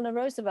Eleanor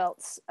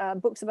Roosevelt's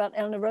books about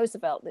Eleanor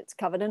Roosevelt, that's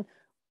covered. And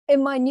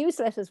in my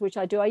newsletters, which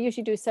I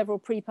usually do several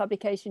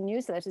pre-publication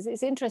newsletters,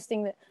 it's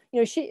interesting that, you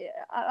know,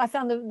 I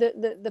found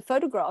the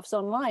photographs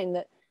online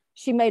that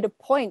she made a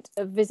point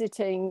of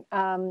visiting,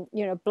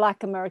 you know,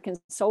 Black American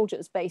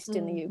soldiers based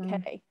in the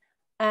UK.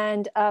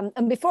 And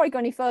before I go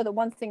any further,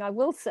 one thing I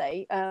will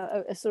say,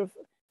 it's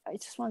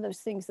just one of those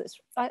things that's,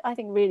 I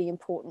think, really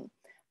important.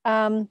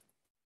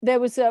 There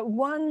was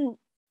one,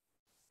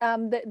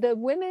 the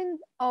women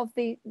of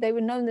they were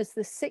known as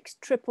the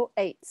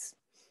 688s.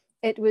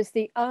 It was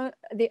the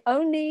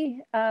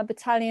only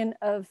battalion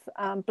of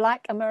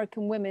Black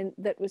American women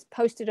that was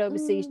posted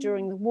overseas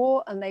during the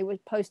war, and they were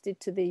posted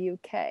to the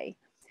UK.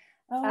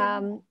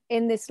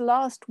 In this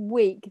last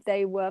week,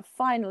 they were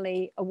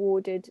finally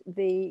awarded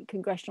the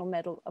Congressional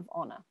Medal of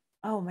Honor.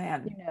 Oh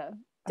man! You know,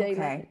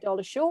 daily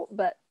 $1 short,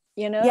 but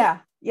you know,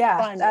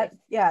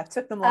 it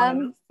took them long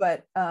enough,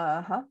 but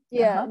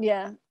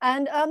yeah.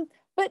 And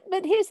but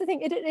here's the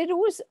thing: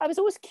 I was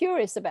always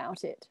curious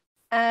about it,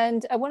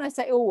 and when I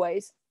say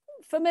always,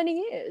 for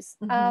many years.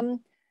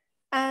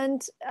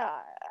 And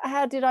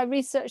how did I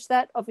research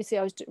that? Obviously,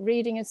 I was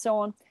reading and so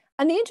on.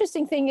 And the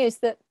interesting thing is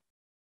that,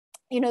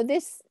 you know,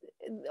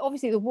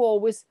 obviously the war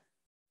was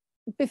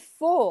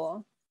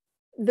before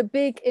the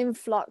big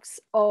influx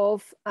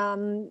of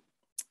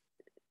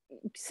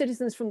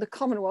citizens from the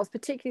Commonwealth,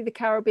 particularly the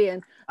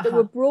Caribbean, that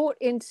were brought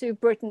into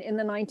Britain in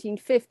the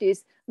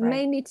 1950s,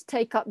 mainly to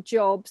take up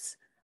jobs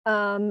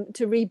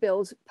to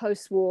rebuild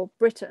post-war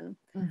Britain.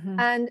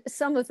 And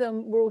some of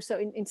them were also,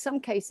 in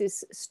some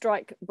cases,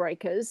 strike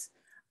breakers,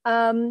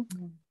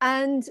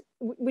 and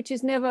which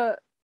is never,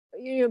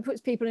 you know,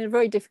 puts people in a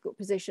very difficult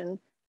position.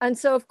 And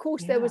so, of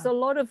course, there was a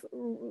lot of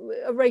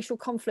racial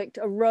conflict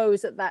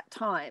arose at that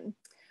time.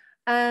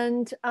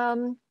 And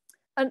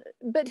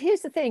But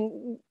here's the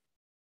thing.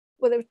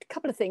 Well, there were a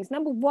couple of things.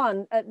 Number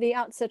one, at the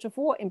outset of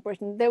war in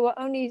Britain, there were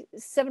only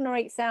 7,000 or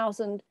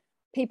 8,000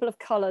 people of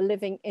color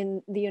living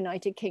in the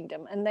United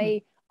Kingdom. And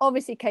they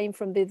obviously came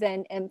from the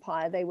then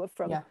empire. They were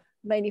from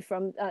mainly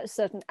from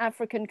certain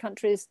African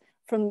countries,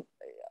 from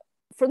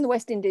the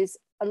West Indies,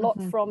 a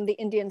lot from the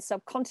Indian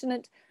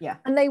subcontinent. Yeah.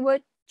 And they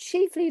were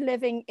chiefly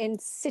living in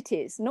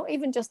cities, not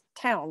even just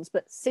towns,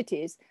 but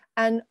cities,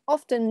 and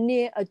often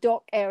near a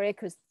dock area,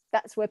 because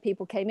that's where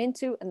people came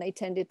into, and they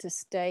tended to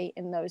stay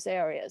in those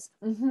areas.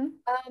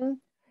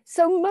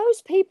 So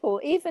most people,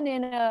 even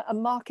in a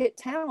market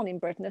town in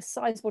Britain, a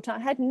sizable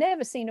town, had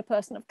never seen a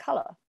person of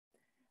color.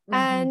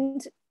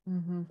 And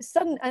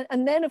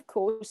and then, of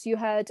course, you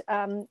had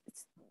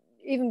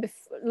even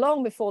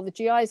long before the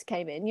GIs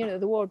came in, you know,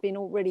 the war had been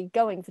already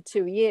going for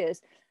 2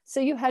 years. So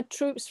you had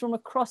troops from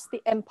across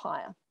the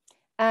empire.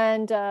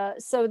 And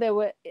so there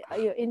were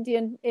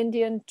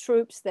Indian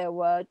troops, there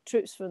were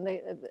troops from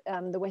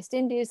the West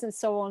Indies and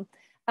so on.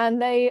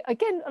 And they,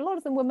 again, a lot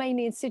of them were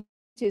mainly in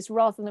cities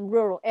rather than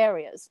rural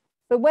areas.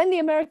 But when the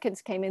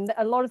Americans came in,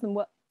 a lot of them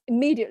were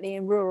immediately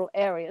in rural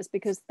areas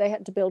because they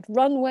had to build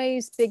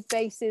runways, big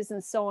bases,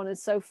 and so on and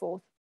so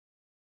forth.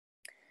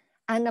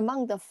 And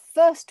among the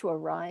first to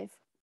arrive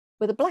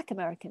were the Black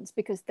Americans,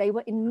 because they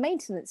were in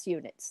maintenance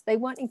units. They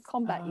weren't in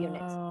combat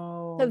units.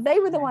 So they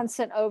were the ones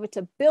sent over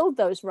to build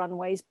those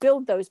runways,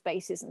 build those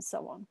bases, and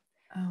so on.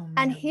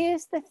 And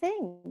here's the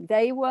thing.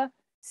 They were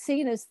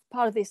seen as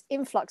part of this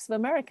influx of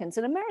Americans.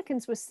 And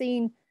Americans were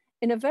seen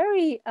in a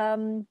very,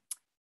 almost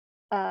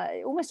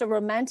a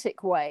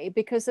romantic way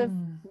because of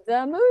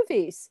the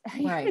movies.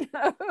 Right, you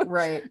know?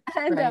 Right.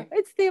 And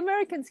it's the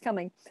Americans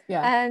coming.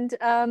 Yeah. And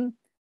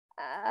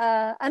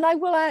I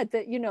will add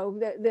that, you know,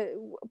 the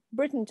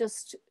Britain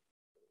just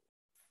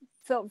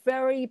felt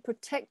very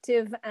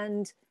protective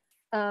and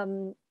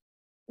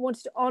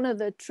wanted to honor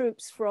the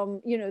troops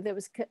from, you know, there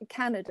was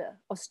Canada,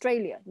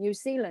 Australia, New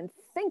Zealand.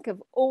 Think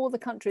of all the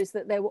countries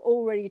that there were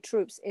already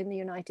troops in the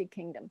United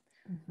Kingdom.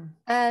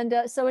 And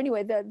so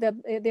anyway,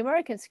 the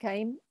Americans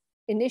came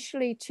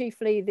initially,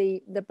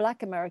 chiefly the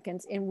Black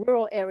Americans in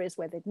rural areas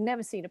where they'd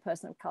never seen a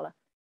person of color.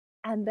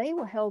 And they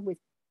were held with,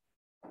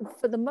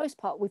 for the most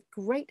part, with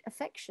great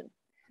affection.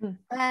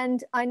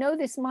 And I know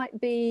this might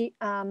be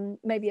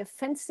maybe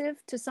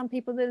offensive to some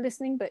people that are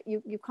listening, but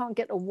you can't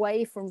get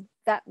away from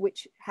that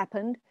which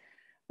happened.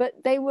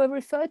 But they were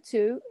referred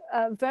to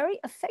very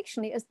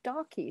affectionately as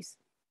darkies,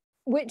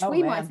 which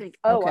might think,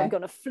 I'm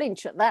going to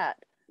flinch at that.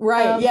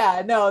 Right.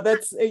 Yeah. No,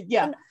 that's,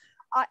 yeah.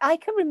 I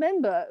can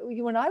remember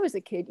when I was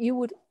a kid, you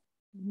would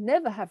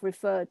never have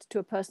referred to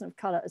a person of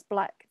color as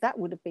Black. That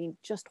would have been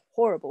just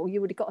horrible.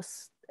 You would have got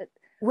a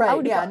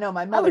right. Yeah. No,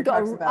 my mother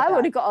talks about that. I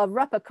would have got a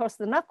rap across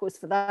the knuckles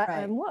for that,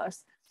 and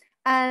worse.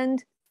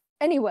 And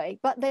anyway,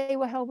 but they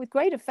were held with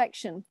great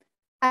affection,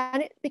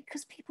 and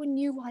because people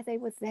knew why they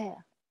were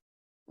there,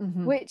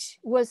 which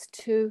was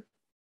to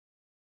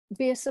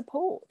be a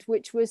support,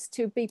 which was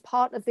to be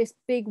part of this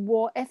big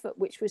war effort,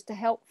 which was to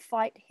help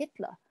fight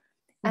Hitler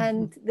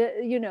and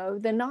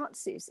the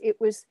Nazis. It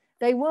was,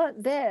 they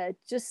weren't there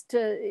just to,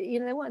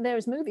 they weren't there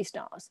as movie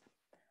stars.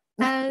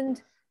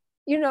 And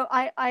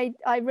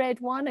I read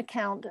one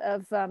account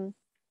of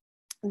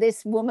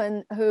this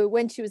woman who,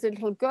 when she was a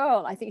little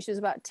girl, I think she was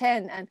about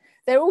 10, and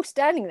they're all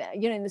standing there,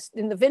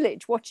 in the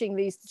village, watching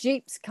these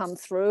jeeps come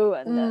through,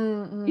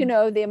 and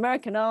the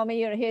American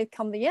army, here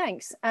come the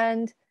Yanks,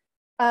 and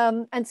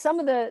some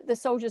of the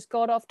soldiers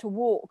got off to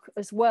walk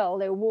as well.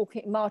 They were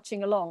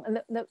marching along,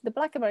 and the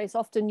Black Americans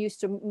often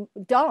used to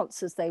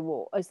dance as they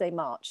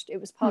marched.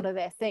 It was part of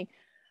their thing.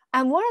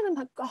 And one of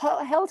them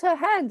held her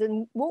hand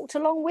and walked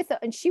along with her,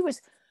 and she was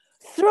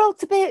thrilled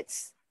to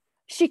bits.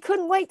 She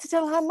couldn't wait to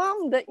tell her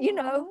mum that,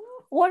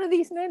 one of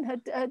these men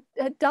had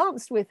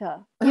danced with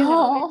her.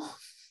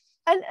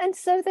 And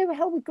so they were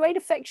held with great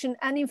affection.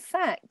 And in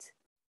fact,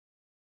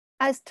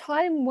 as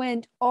time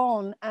went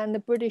on and the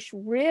British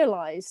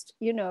realized,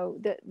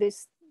 that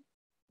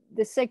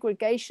the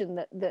segregation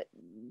that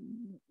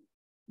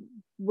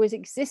was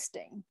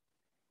existing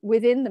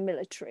within the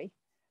military,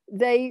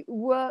 they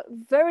were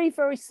very,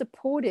 very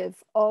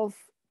supportive of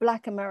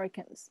Black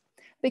Americans,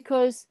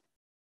 because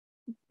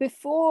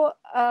before,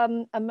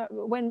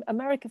 when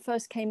America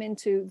first came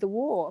into the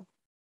war,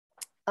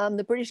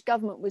 the British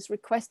government was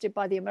requested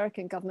by the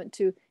American government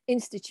to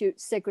institute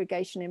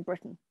segregation in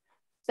Britain.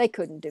 They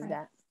couldn't do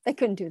that. They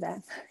couldn't do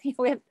that.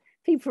 We have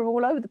people from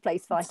all over the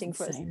place fighting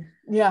for us.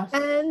 Yeah.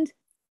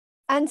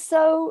 And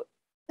so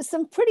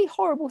some pretty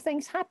horrible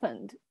things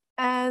happened.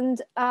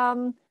 And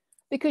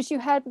because you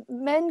had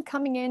men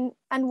coming in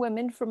and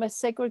women from a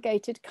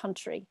segregated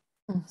country,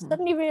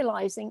 suddenly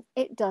realizing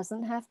it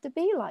doesn't have to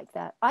be like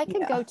that. I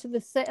can go to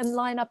the set and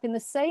line up in the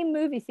same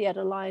movie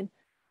theater line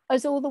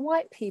as all the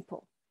white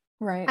people.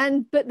 Right.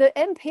 But the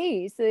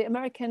MPs, the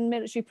American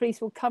military police,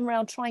 will come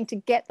around trying to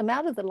get them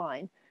out of the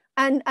line.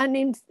 And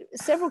in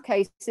several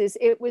cases,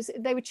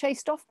 they were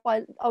chased off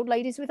by old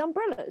ladies with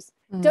umbrellas.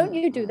 Don't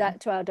you do that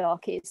to our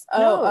darkies?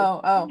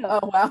 Wow.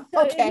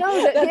 Okay.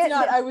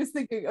 I was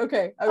thinking,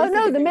 okay.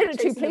 The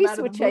military police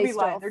were chased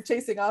off. They're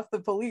chasing off the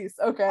police.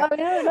 Okay. Oh,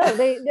 no.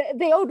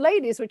 The old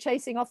ladies were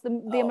chasing off the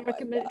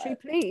American military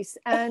police.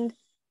 And,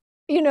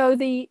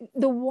 the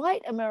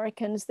white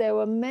Americans, there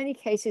were many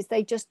cases,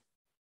 they just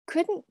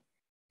couldn't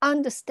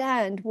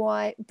understand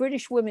why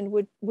British women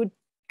would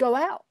go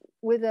out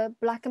with a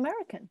Black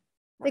American.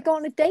 They go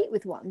on a date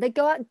with one. They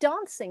go out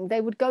dancing.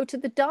 They would go to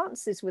the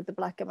dances with the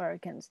Black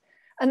Americans.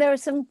 And there are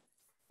some,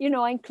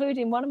 I include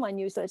in one of my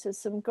newsletters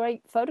some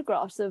great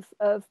photographs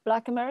of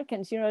Black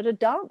Americans, at a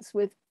dance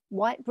with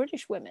white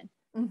British women.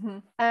 Mm-hmm.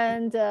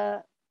 And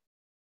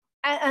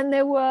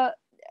there were,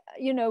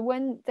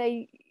 when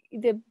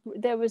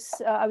there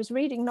was, I was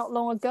reading not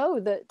long ago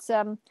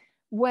that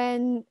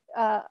when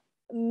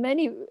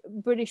many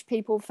British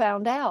people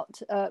found out,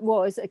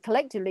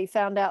 collectively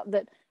found out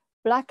that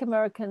Black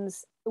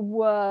Americans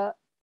were,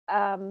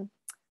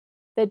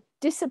 the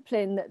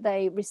discipline that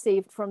they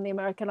received from the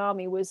American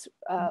army was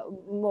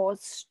more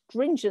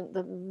stringent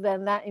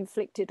than that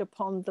inflicted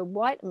upon the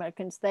white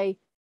Americans. They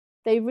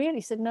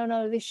really said,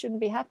 no, this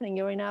shouldn't be happening.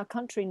 You're in our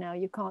country now.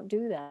 You can't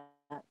do that.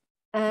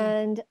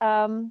 And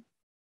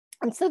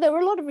so there were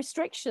a lot of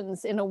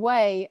restrictions in a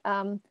way.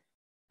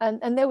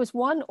 And there was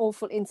one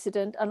awful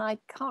incident, and I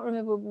can't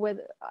remember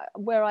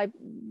where I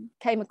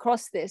came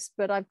across this,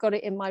 but I've got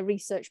it in my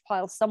research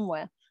pile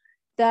somewhere,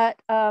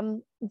 that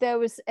there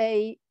was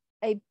a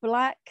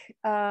Black,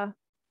 I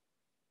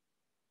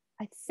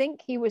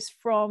think he was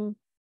from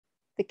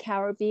the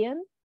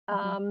Caribbean,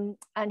 and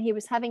he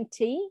was having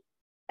tea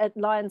at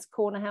Lyons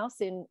Corner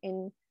House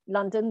in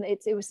London.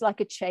 It was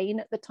like a chain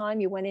at the time.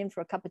 You went in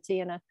for a cup of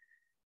tea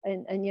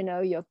and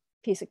your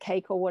piece of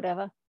cake or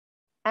whatever.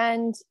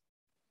 And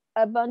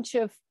a bunch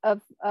of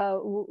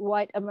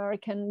white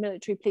American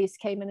military police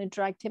came in and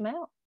dragged him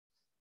out.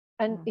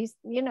 And he's,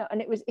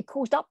 and it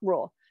caused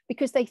uproar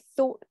because they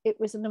thought it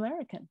was an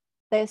American.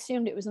 They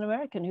assumed it was an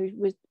American who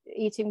was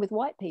eating with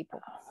white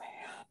people,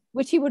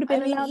 which he would have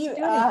been allowed to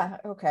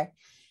do. Okay.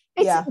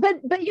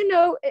 But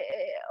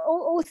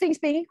all things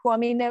being equal, I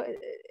mean,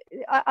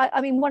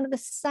 one of the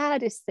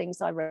saddest things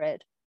I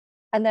read,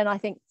 and then I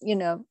think,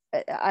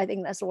 I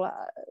think that's all.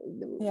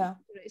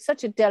 It's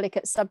such a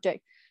delicate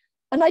subject.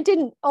 And I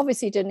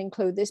obviously didn't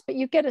include this, but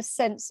you get a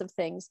sense of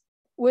things,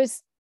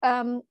 was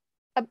a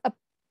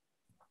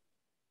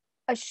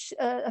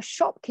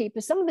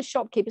shopkeeper. Some of the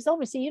shopkeepers,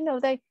 obviously,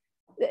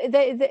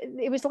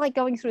 it was like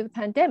going through the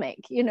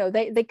pandemic,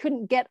 they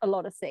couldn't get a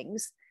lot of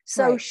things.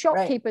 So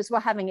shopkeepers were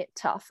having it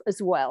tough as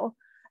well.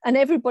 And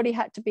everybody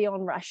had to be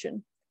on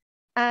ration.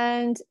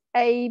 And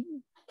I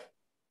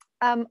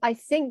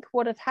think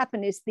what had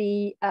happened is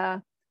the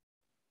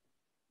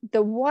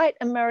white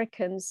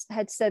Americans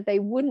had said they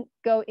wouldn't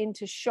go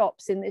into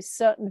shops in this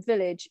certain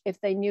village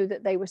if they knew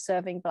that they were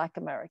serving Black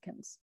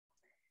Americans.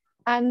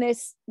 And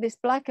this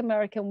Black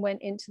American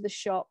went into the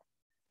shop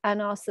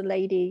and asked the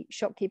lady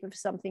shopkeeper for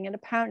something. And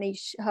apparently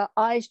her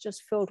eyes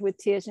just filled with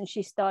tears and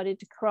she started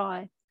to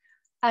cry.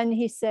 And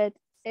he said,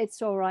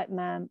 "It's all right,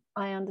 ma'am.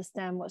 I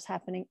understand what's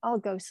happening. I'll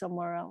go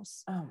somewhere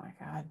else." Oh my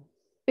God.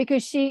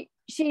 Because she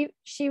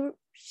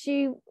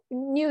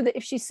knew that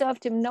if she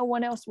served him, no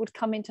one else would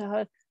come into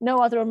her, no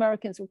other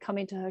Americans would come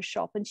into her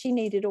shop, and she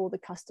needed all the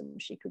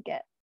customers she could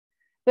get.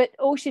 But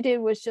all she did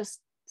was just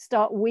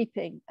start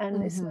weeping,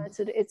 and this man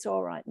said, "It's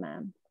all right,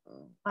 ma'am.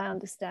 I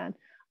understand."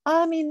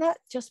 I mean, that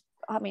just,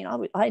 I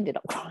ended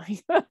up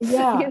crying.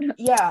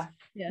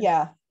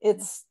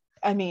 It's,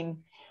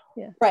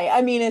 right.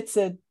 I mean, it's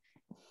a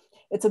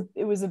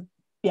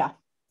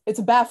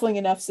baffling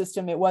enough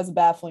system. It was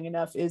baffling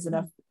enough, is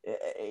enough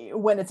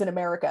when it's in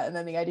America. And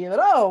then the idea that,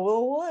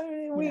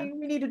 we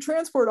need to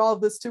transport all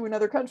of this to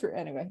another country.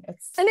 Anyway,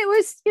 and it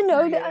was,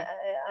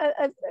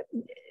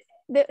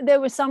 there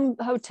were some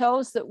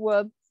hotels that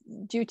were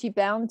duty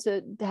bound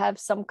to have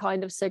some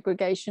kind of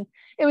segregation.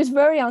 It was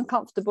very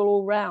uncomfortable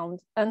all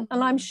round. And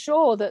I'm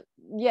sure that,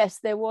 yes,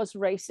 there was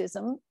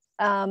racism.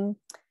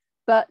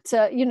 But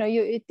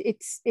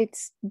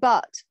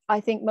but I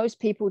think most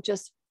people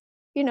just,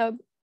 the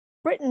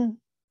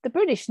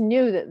British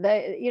knew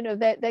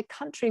that their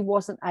country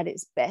wasn't at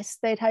its best.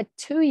 They'd had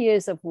 2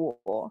 years of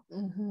war.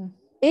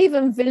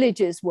 Even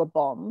villages were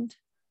bombed,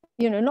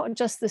 not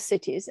just the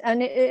cities.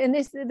 And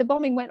the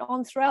bombing went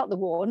on throughout the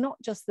war,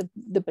 not just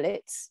the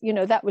Blitz.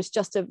 That was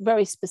just a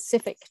very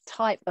specific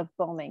type of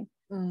bombing.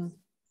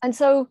 And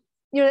so,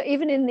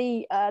 even in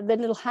the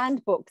little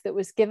handbook that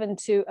was given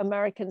to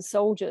American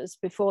soldiers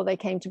before they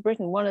came to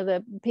Britain, one of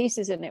the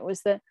pieces in it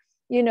was that,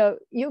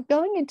 you're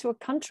going into a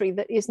country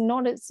that is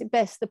not at its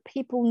best. The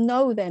people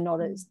know they're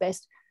not at its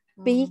best.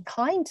 Be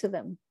kind to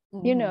them,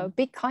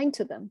 be kind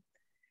to them.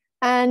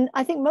 And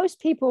I think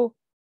most people,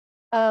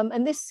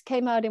 and this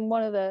came out in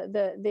one of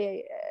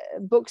the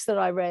books that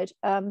I read,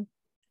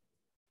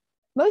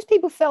 most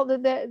people felt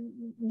that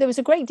there was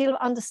a great deal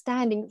of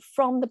understanding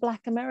from the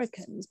Black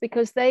Americans,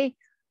 because they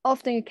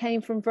often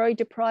came from very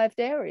deprived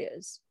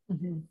areas.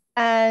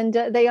 and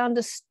they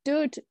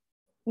understood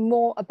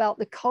more about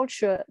the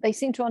culture. They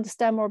seem to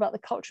understand more about the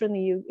culture in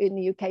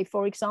the UK.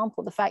 For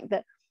example, the fact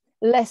that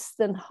less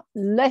than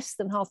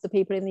half the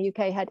people in the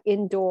UK had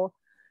indoor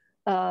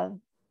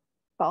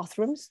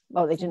bathrooms.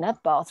 Well, they didn't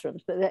have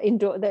bathrooms, but they're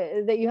indoor.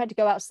 That you had to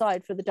go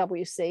outside for the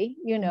WC,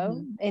 you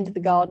know, into the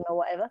garden or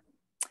whatever.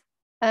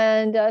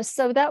 And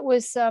so that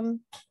was had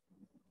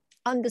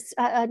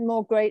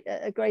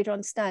a greater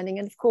understanding.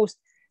 And of course,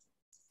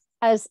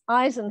 as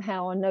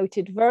Eisenhower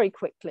noted very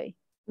quickly,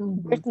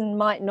 Britain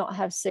might not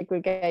have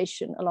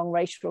segregation along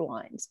racial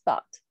lines,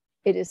 but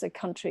it is a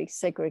country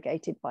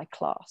segregated by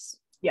class.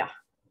 Yeah.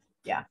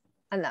 Yeah.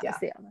 And that was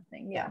the other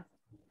thing. Yeah.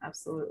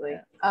 Absolutely.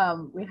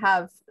 We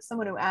have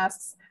someone who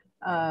asks,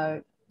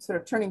 sort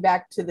of turning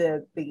back to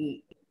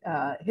the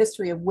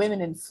history of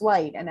women in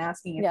flight, and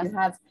asking if you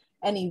have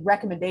any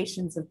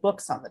recommendations of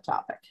books on the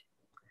topic.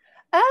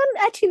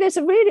 Actually, there's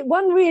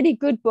one really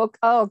good book.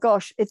 Oh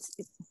gosh, it's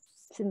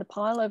in the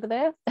pile over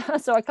there,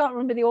 so I can't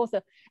remember the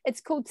author.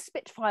 It's called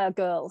Spitfire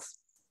Girls,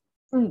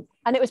 and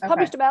it was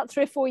published about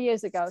 3 or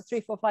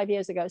 5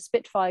 years ago.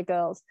 Spitfire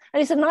Girls,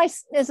 and it's a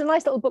nice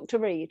little book to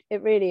read.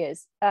 It really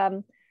is.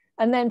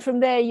 And then from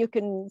there you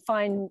can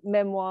find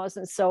memoirs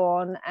and so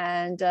on.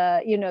 And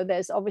you know,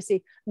 there's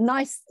obviously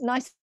nice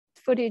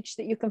footage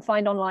that you can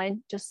find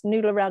online. Just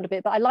noodle around a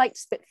bit. But I liked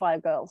Spitfire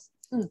Girls.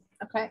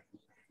 Okay.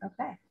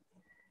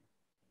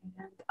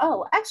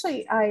 And,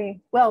 actually, I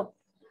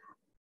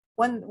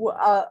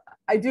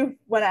do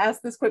want to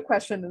ask this quick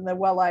question, and then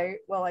while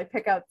I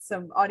pick out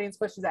some audience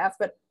questions to ask.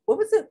 But what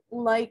was it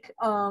like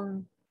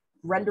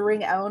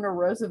rendering Eleanor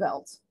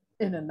Roosevelt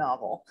in a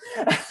novel?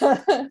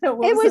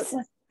 It was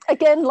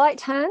again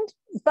light hand,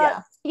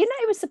 but you know,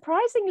 it was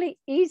surprisingly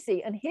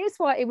easy. And here's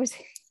why it was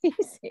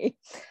easy: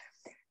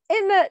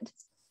 in that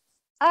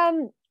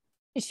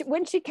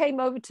when she came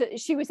over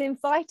she was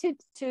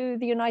invited to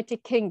the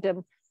United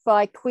Kingdom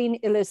by Queen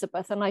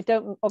Elizabeth, and I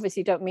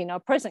obviously don't mean our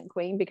present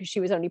queen, because she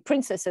was only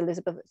Princess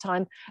Elizabeth at the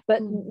time,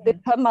 but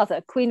her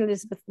mother, Queen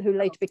Elizabeth, who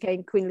later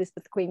became Queen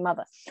Elizabeth, the Queen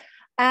Mother.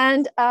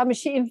 And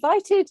she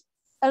invited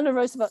Eleanor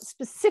Roosevelt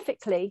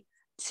specifically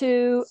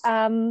to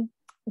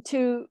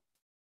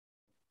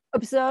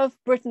observe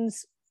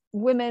Britain's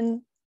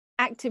women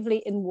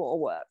actively in war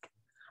work.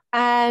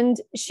 And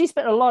she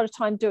spent a lot of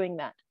time doing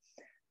that.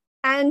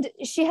 And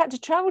she had to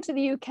travel to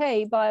the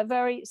UK by a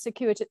very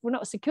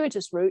not a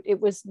circuitous route. It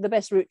was the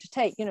best route to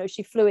take. You know,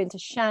 she flew into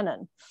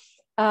Shannon,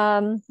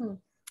 and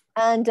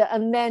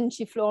then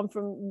she flew on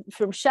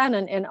from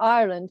Shannon in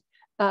Ireland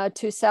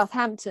to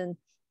Southampton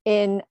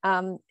in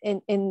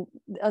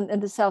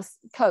the south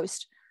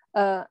coast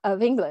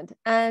of England.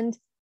 And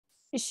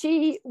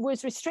she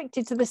was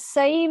restricted to the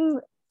same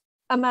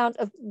amount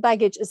of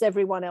baggage as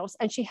everyone else,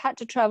 and she had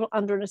to travel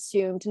under an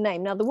assumed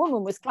name. Now, the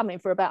woman was coming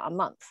for about a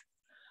month.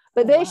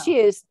 But there she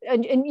is,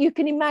 and you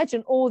can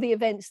imagine all the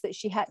events that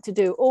she had to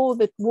do, all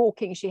the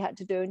walking she had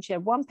to do. And she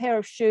had one pair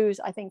of shoes,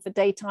 I think, for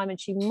daytime,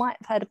 and she might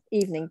have had an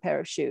evening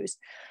pair of shoes.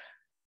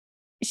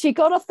 She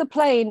got off the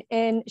plane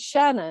in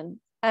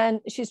Shannon, and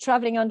she's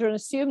traveling under an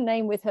assumed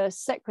name with her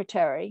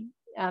secretary,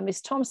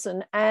 Miss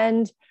Thompson,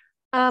 and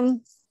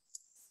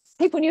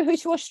people knew who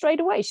she was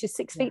straight away. She's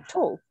 6 feet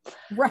tall.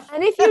 Right.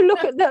 And if you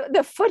look at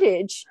the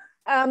footage,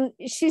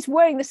 she's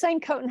wearing the same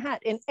coat and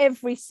hat in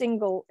every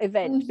single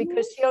event,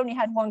 because she only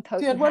had one coat.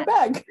 She had one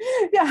bag.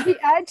 Yeah. She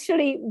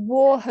actually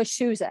wore her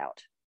shoes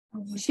out.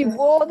 She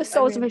wore the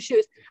soles of her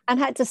shoes and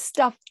had to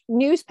stuff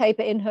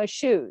newspaper in her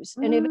shoes.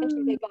 And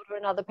eventually they got her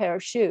another pair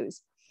of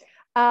shoes.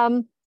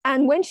 And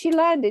when she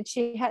landed,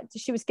 she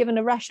was given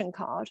a ration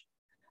card.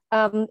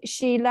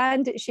 She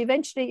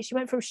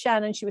went from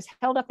Shannon. She was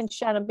held up in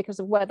Shannon because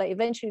of weather.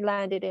 Eventually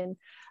landed in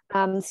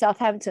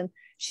Southampton.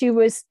 She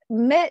was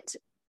met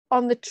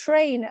on the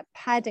train at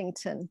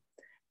Paddington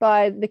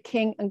by the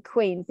King and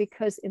Queen,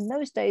 because in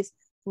those days,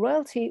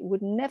 royalty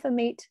would never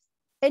meet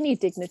any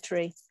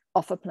dignitary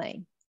off a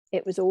plane.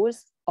 It was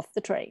always off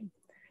the train.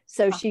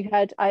 So she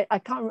had, I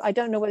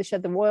don't know whether she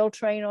had the royal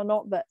train or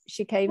not, but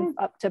she came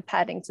up to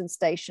Paddington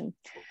Station.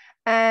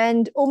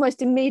 And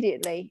almost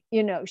immediately,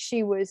 you know,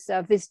 she was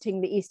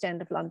visiting the East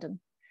End of London.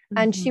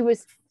 And she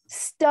was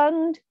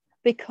stunned,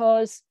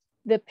 because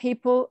the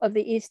people of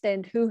the East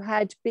End, who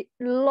had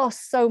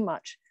lost so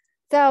much,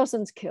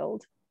 thousands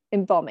killed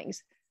in bombings,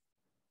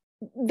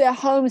 their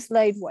homes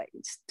laid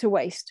to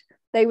waste.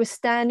 They were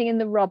standing in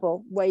the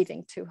rubble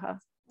waving to her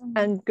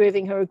and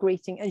giving her a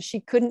greeting. And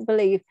she couldn't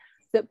believe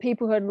that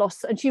people who had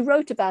lost, and she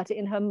wrote about it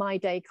in her My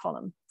Day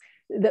column,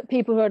 that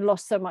people who had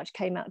lost so much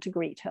came out to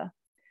greet her.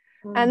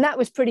 And that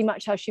was pretty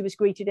much how she was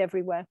greeted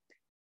everywhere,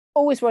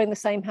 always wearing the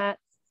same hat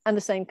and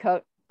the same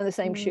coat and the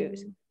same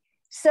shoes.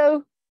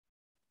 So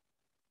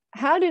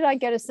how did I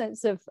get a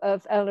sense of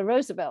Eleanor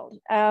Roosevelt?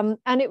 And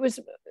it was,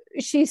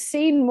 she's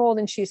seen more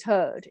than she's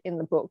heard in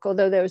the book,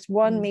 although there was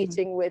one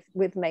meeting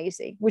with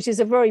Maisie, which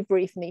is a very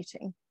brief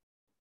meeting.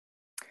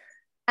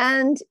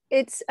 And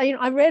it's, you know,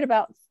 I read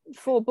about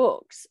 4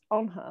 books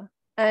on her,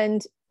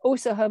 and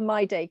also her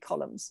My Day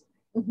columns,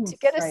 to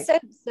get a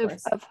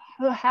sense of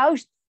how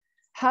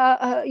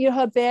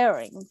her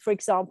bearing, for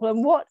example,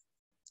 and what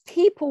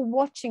people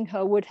watching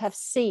her would have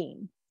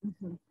seen,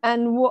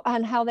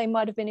 and how they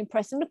might have been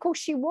impressed. And of course,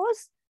 she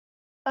was.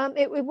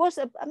 It was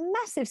a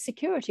massive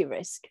security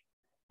risk,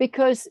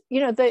 because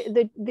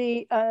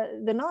the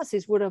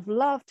Nazis would have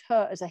loved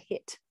her as a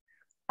hit,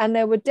 and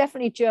there were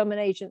definitely German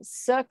agents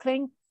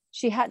circling.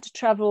 She had to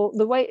travel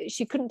the way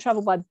she couldn't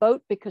travel by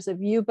boat because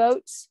of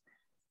U-boats,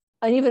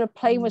 and even a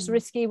plane was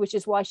risky, which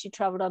is why she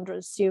traveled under an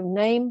assumed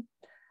name,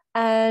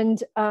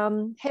 and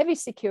heavy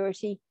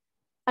security.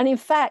 And in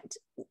fact,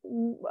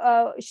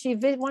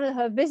 one of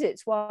her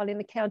visits while in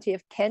the county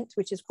of Kent,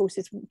 which of course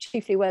is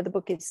chiefly where the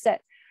book is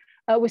set,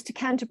 was to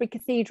Canterbury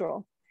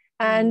Cathedral,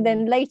 and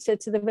then later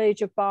to the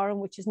village of Barham,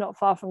 which is not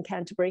far from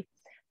Canterbury,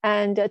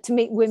 and to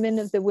meet women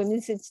of the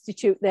Women's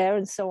Institute there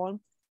and so on.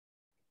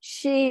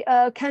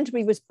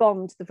 Canterbury was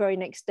bombed the very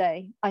next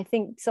day. I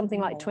think something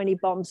like 20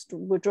 bombs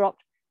were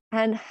dropped,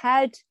 and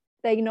had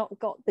they not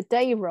got the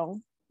day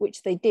wrong,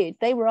 which they did,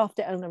 they were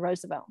after Eleanor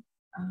Roosevelt.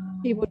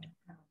 She would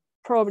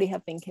probably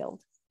have been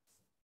killed,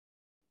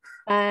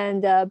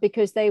 and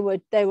because they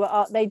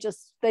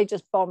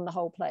just bombed the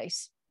whole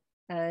place,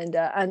 and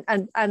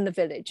the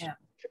village,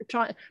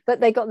 but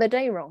they got their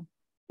day wrong.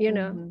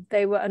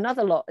 They were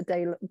another lot, a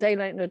day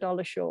late and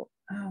 $1 short.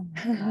 Oh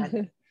my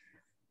God.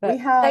 But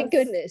thank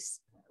goodness.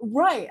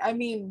 Right. I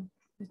mean,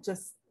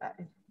 just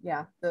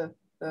the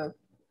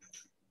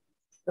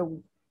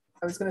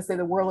I was going to say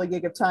the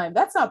whirligig of time.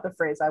 That's not the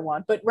phrase I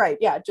want, but right.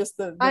 Yeah. Just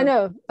I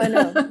know.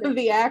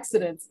 The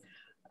accidents.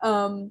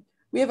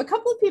 We have a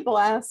couple of people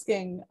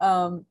asking,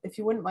 if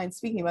you wouldn't mind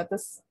speaking about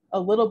this a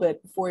little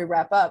bit before we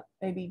wrap up,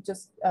 maybe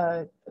just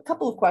a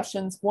couple of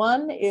questions.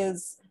 One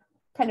is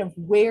kind of,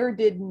 where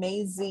did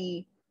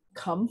Maisie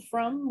come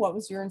from? What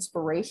was your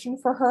inspiration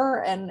for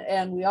her?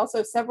 And we also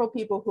have several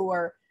people who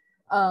are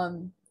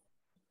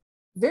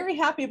very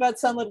happy about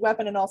Sunlit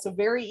Weapon, and also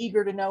very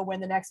eager to know when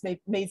the next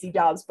Maisie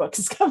Dobbs book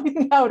is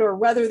coming out, or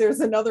whether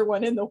there's another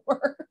one in the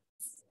works.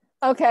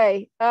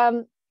 Okay.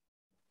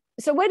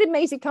 So where did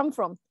Maisie come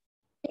from?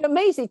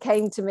 Maisie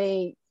came to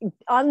me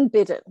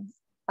unbidden.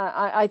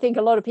 I think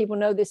a lot of people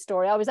know this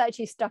story. I was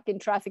actually stuck in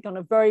traffic on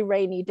a very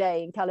rainy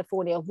day in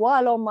California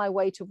while on my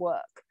way to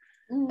work.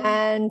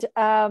 And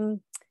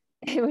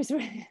it was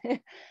really,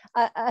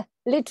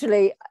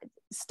 literally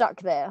stuck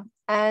there.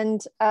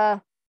 And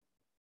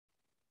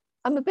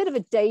I'm a bit of a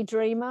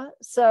daydreamer.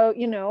 So,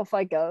 off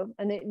I go.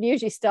 And it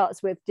usually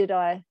starts with, did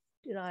I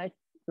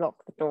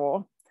lock the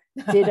door?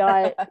 Did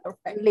I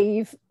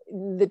leave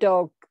the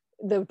door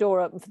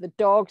open for the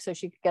dog so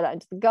she could get out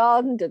into the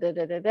garden?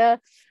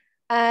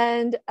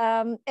 And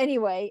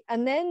anyway,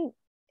 and then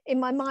in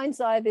my mind's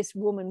eye, this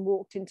woman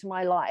walked into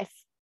my life,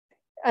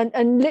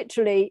 and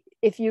literally,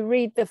 if you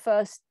read the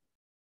first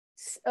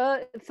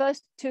 2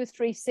 or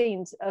 3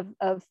 scenes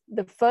of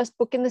the first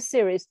book in the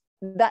series,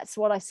 that's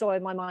what I saw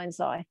in my mind's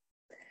eye.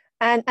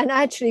 And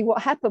actually,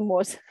 what happened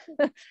was,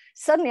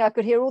 suddenly I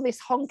could hear all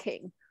this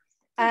honking,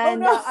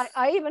 and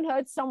I even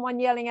heard someone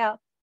yelling out,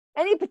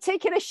 "Any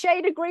particular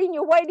shade of green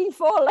you're waiting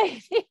for,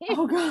 lady?"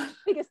 Oh God!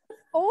 Because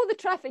all the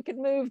traffic had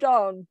moved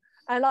on,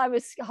 and I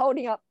was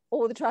holding up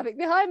all the traffic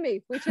behind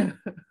me, because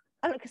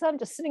I'm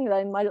just sitting there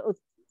in my little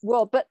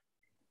world. But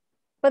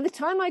by the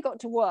time I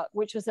got to work,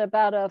 which was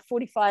about a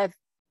 45,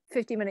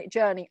 50-minute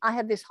journey, I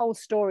had this whole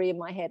story in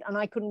my head, and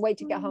I couldn't wait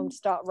to get home to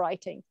start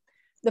writing.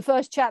 The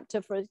first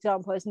chapter, for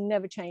example, has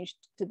never changed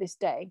to this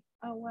day.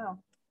 Oh, wow.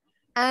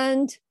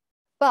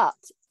 But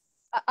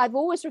I've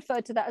always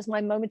referred to that as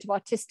my moment of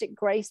artistic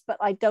grace, but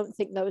I don't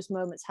think those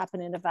moments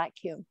happen in a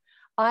vacuum.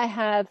 I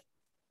have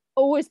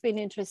always been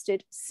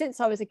interested since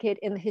I was a kid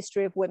in the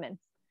history of women.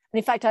 And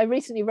in fact, I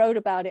recently wrote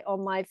about it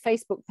on my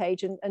Facebook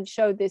page and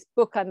showed this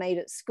book I made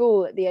at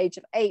school at the age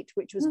of 8,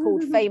 which was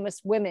called Famous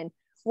Women.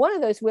 One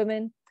of those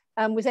women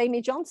was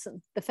Amy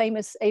Johnson, the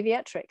famous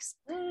aviatrix.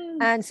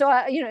 And so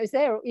it was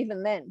there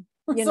even then.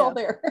 It's all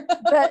there.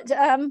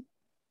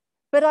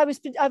 But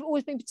I've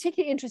always been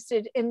particularly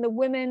interested in the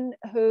women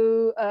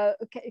who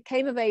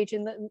came of age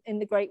in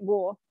the Great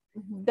War.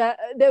 They're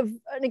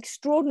an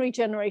extraordinary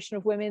generation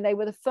of women. They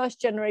were the first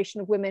generation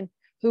of women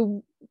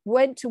who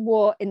went to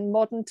war in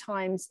modern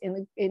times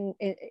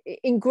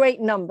in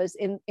great numbers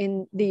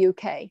in the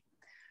UK.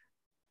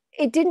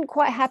 It didn't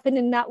quite happen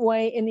in that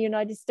way in the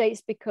United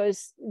States,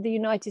 because the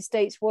United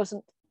States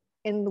wasn't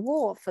in the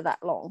war for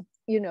that long,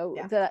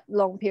 that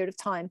long period of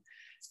time.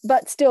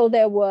 But still,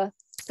 there were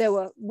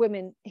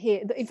women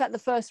here. In fact, the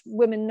first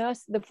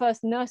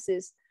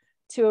nurses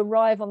to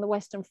arrive on the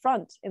Western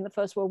Front in the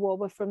First World War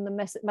were from the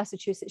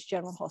Massachusetts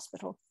General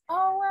Hospital.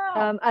 Oh,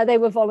 wow. They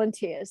were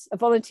volunteers, a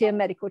volunteer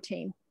medical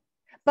team.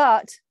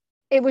 But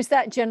it was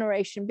that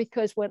generation,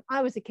 because when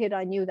I was a kid,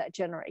 I knew that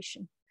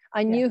generation.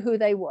 I knew who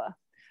they were.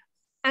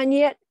 And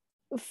yet,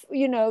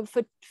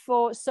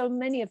 for so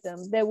many of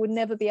them, there would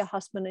never be a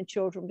husband and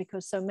children,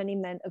 because so many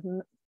men of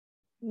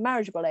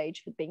marriageable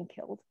age had been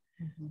killed.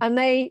 And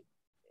they,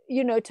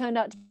 turned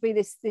out to be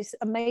this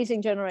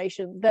amazing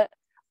generation that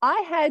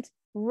I had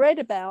read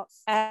about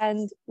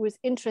and was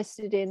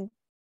interested in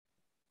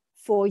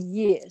for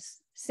years,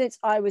 since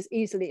I was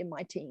easily in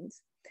my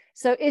teens.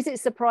 So is it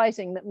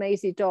surprising that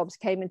Maisie Dobbs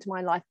came into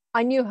my life?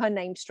 I knew her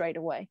name straight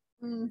away.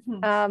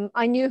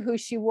 I knew who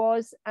she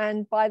was.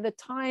 And by the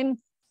time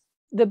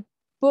the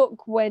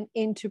book went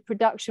into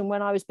production,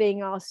 when I was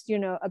being asked, you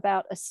know,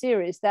 about a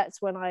series,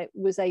 that's when I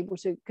was able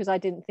to, because I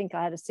didn't think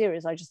I had a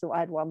series. I just thought I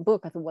had one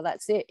book. I thought, well,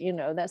 that's it. You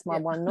know, that's my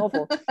one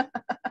novel.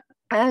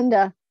 And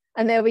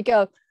there we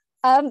go.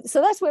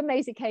 So that's where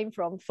Maisie came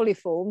from, fully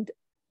formed.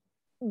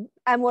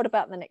 And what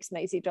about the next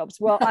Maisie Dobbs?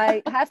 Well,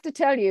 I have to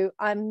tell you,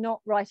 I'm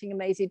not writing a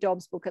Maisie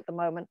Dobbs book at the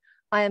moment.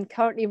 I am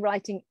currently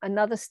writing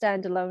another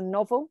standalone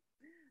novel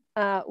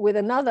with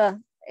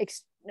another,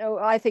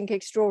 I think,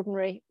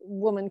 extraordinary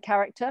woman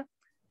character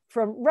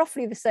from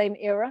roughly the same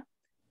era.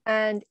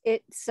 And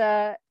it's,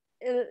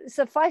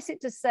 suffice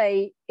it to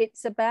say,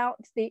 it's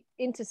about the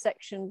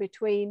intersection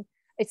between,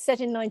 it's set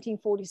in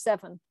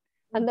 1947,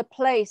 and the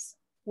place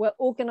where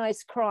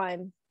organized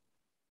crime,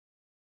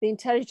 the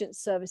intelligence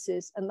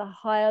services, and the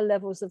higher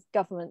levels of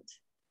government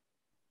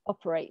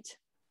operate.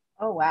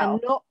 Oh, wow.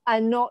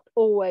 And not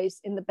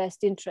always in the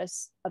best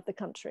interests of the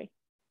country.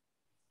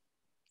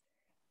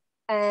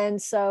 And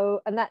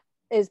that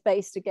is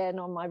based again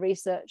on my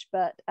research,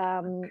 but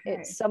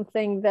it's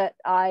something that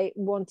I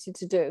wanted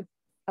to do.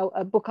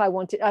 A book I've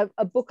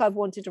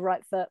wanted to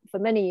write for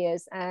many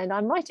years, and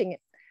I'm writing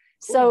it.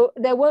 Cool. So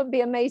there won't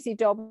be a Maisie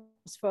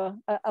Dobbs for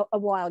a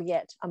while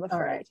yet, I'm afraid.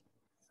 Right.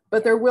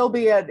 But there will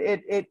be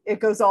it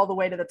goes all the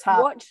way to the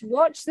top.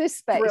 Watch this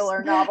space.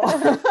 Thriller novel.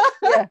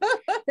 Yeah.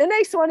 The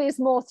next one is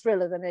more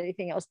thriller than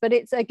anything else, but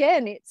it's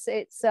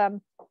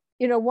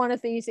you know, one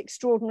of these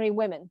extraordinary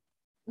women,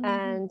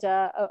 and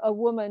a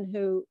woman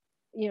who,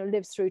 you know,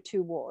 lives through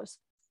 2 wars,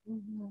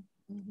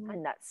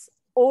 and that's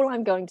all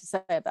I'm going to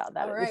say about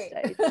that this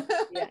stage.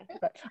 Yeah,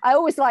 but I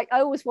always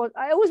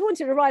wanted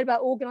to write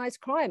about organized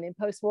crime in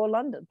post-war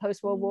London,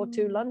 post-World War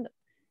II London.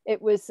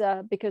 It was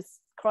because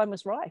crime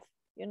was rife,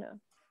 you know.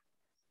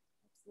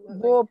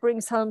 Absolutely. War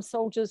brings home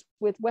soldiers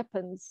with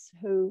weapons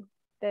who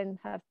then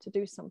have to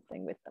do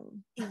something with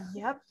them.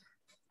 Yep.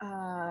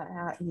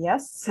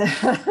 Yes.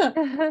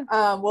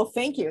 Well,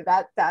 thank you.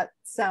 That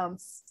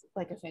sounds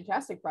like a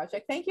fantastic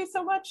project. Thank you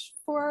so much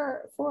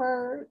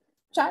for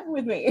chatting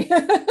with me.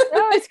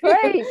 No, it's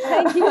great.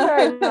 Thank you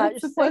very much.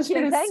 It's a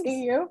pleasure to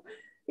see you.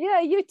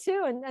 Yeah, you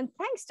too, and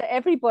thanks to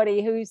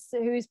everybody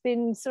who's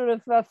been sort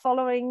of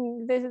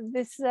following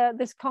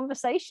this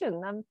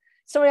conversation. I'm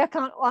sorry I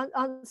can't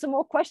answer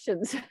more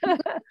questions.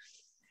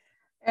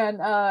 And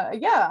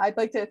yeah, I'd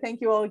like to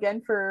thank you all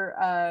again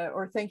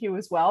or thank you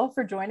as well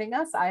for joining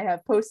us. I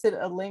have posted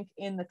a link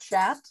in the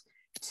chat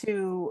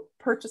to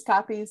purchase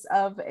copies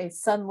of A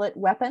Sunlit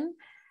Weapon.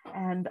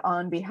 And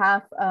on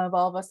behalf of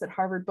all of us at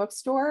Harvard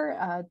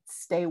Bookstore,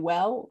 stay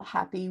well,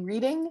 happy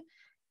reading,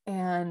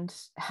 and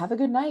have a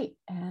good night.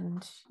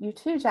 And you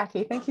too,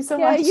 Jackie. Thank you so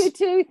much. Yeah, you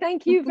too.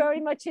 Thank you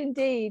very much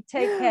indeed.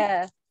 Take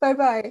care.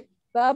 Bye-bye.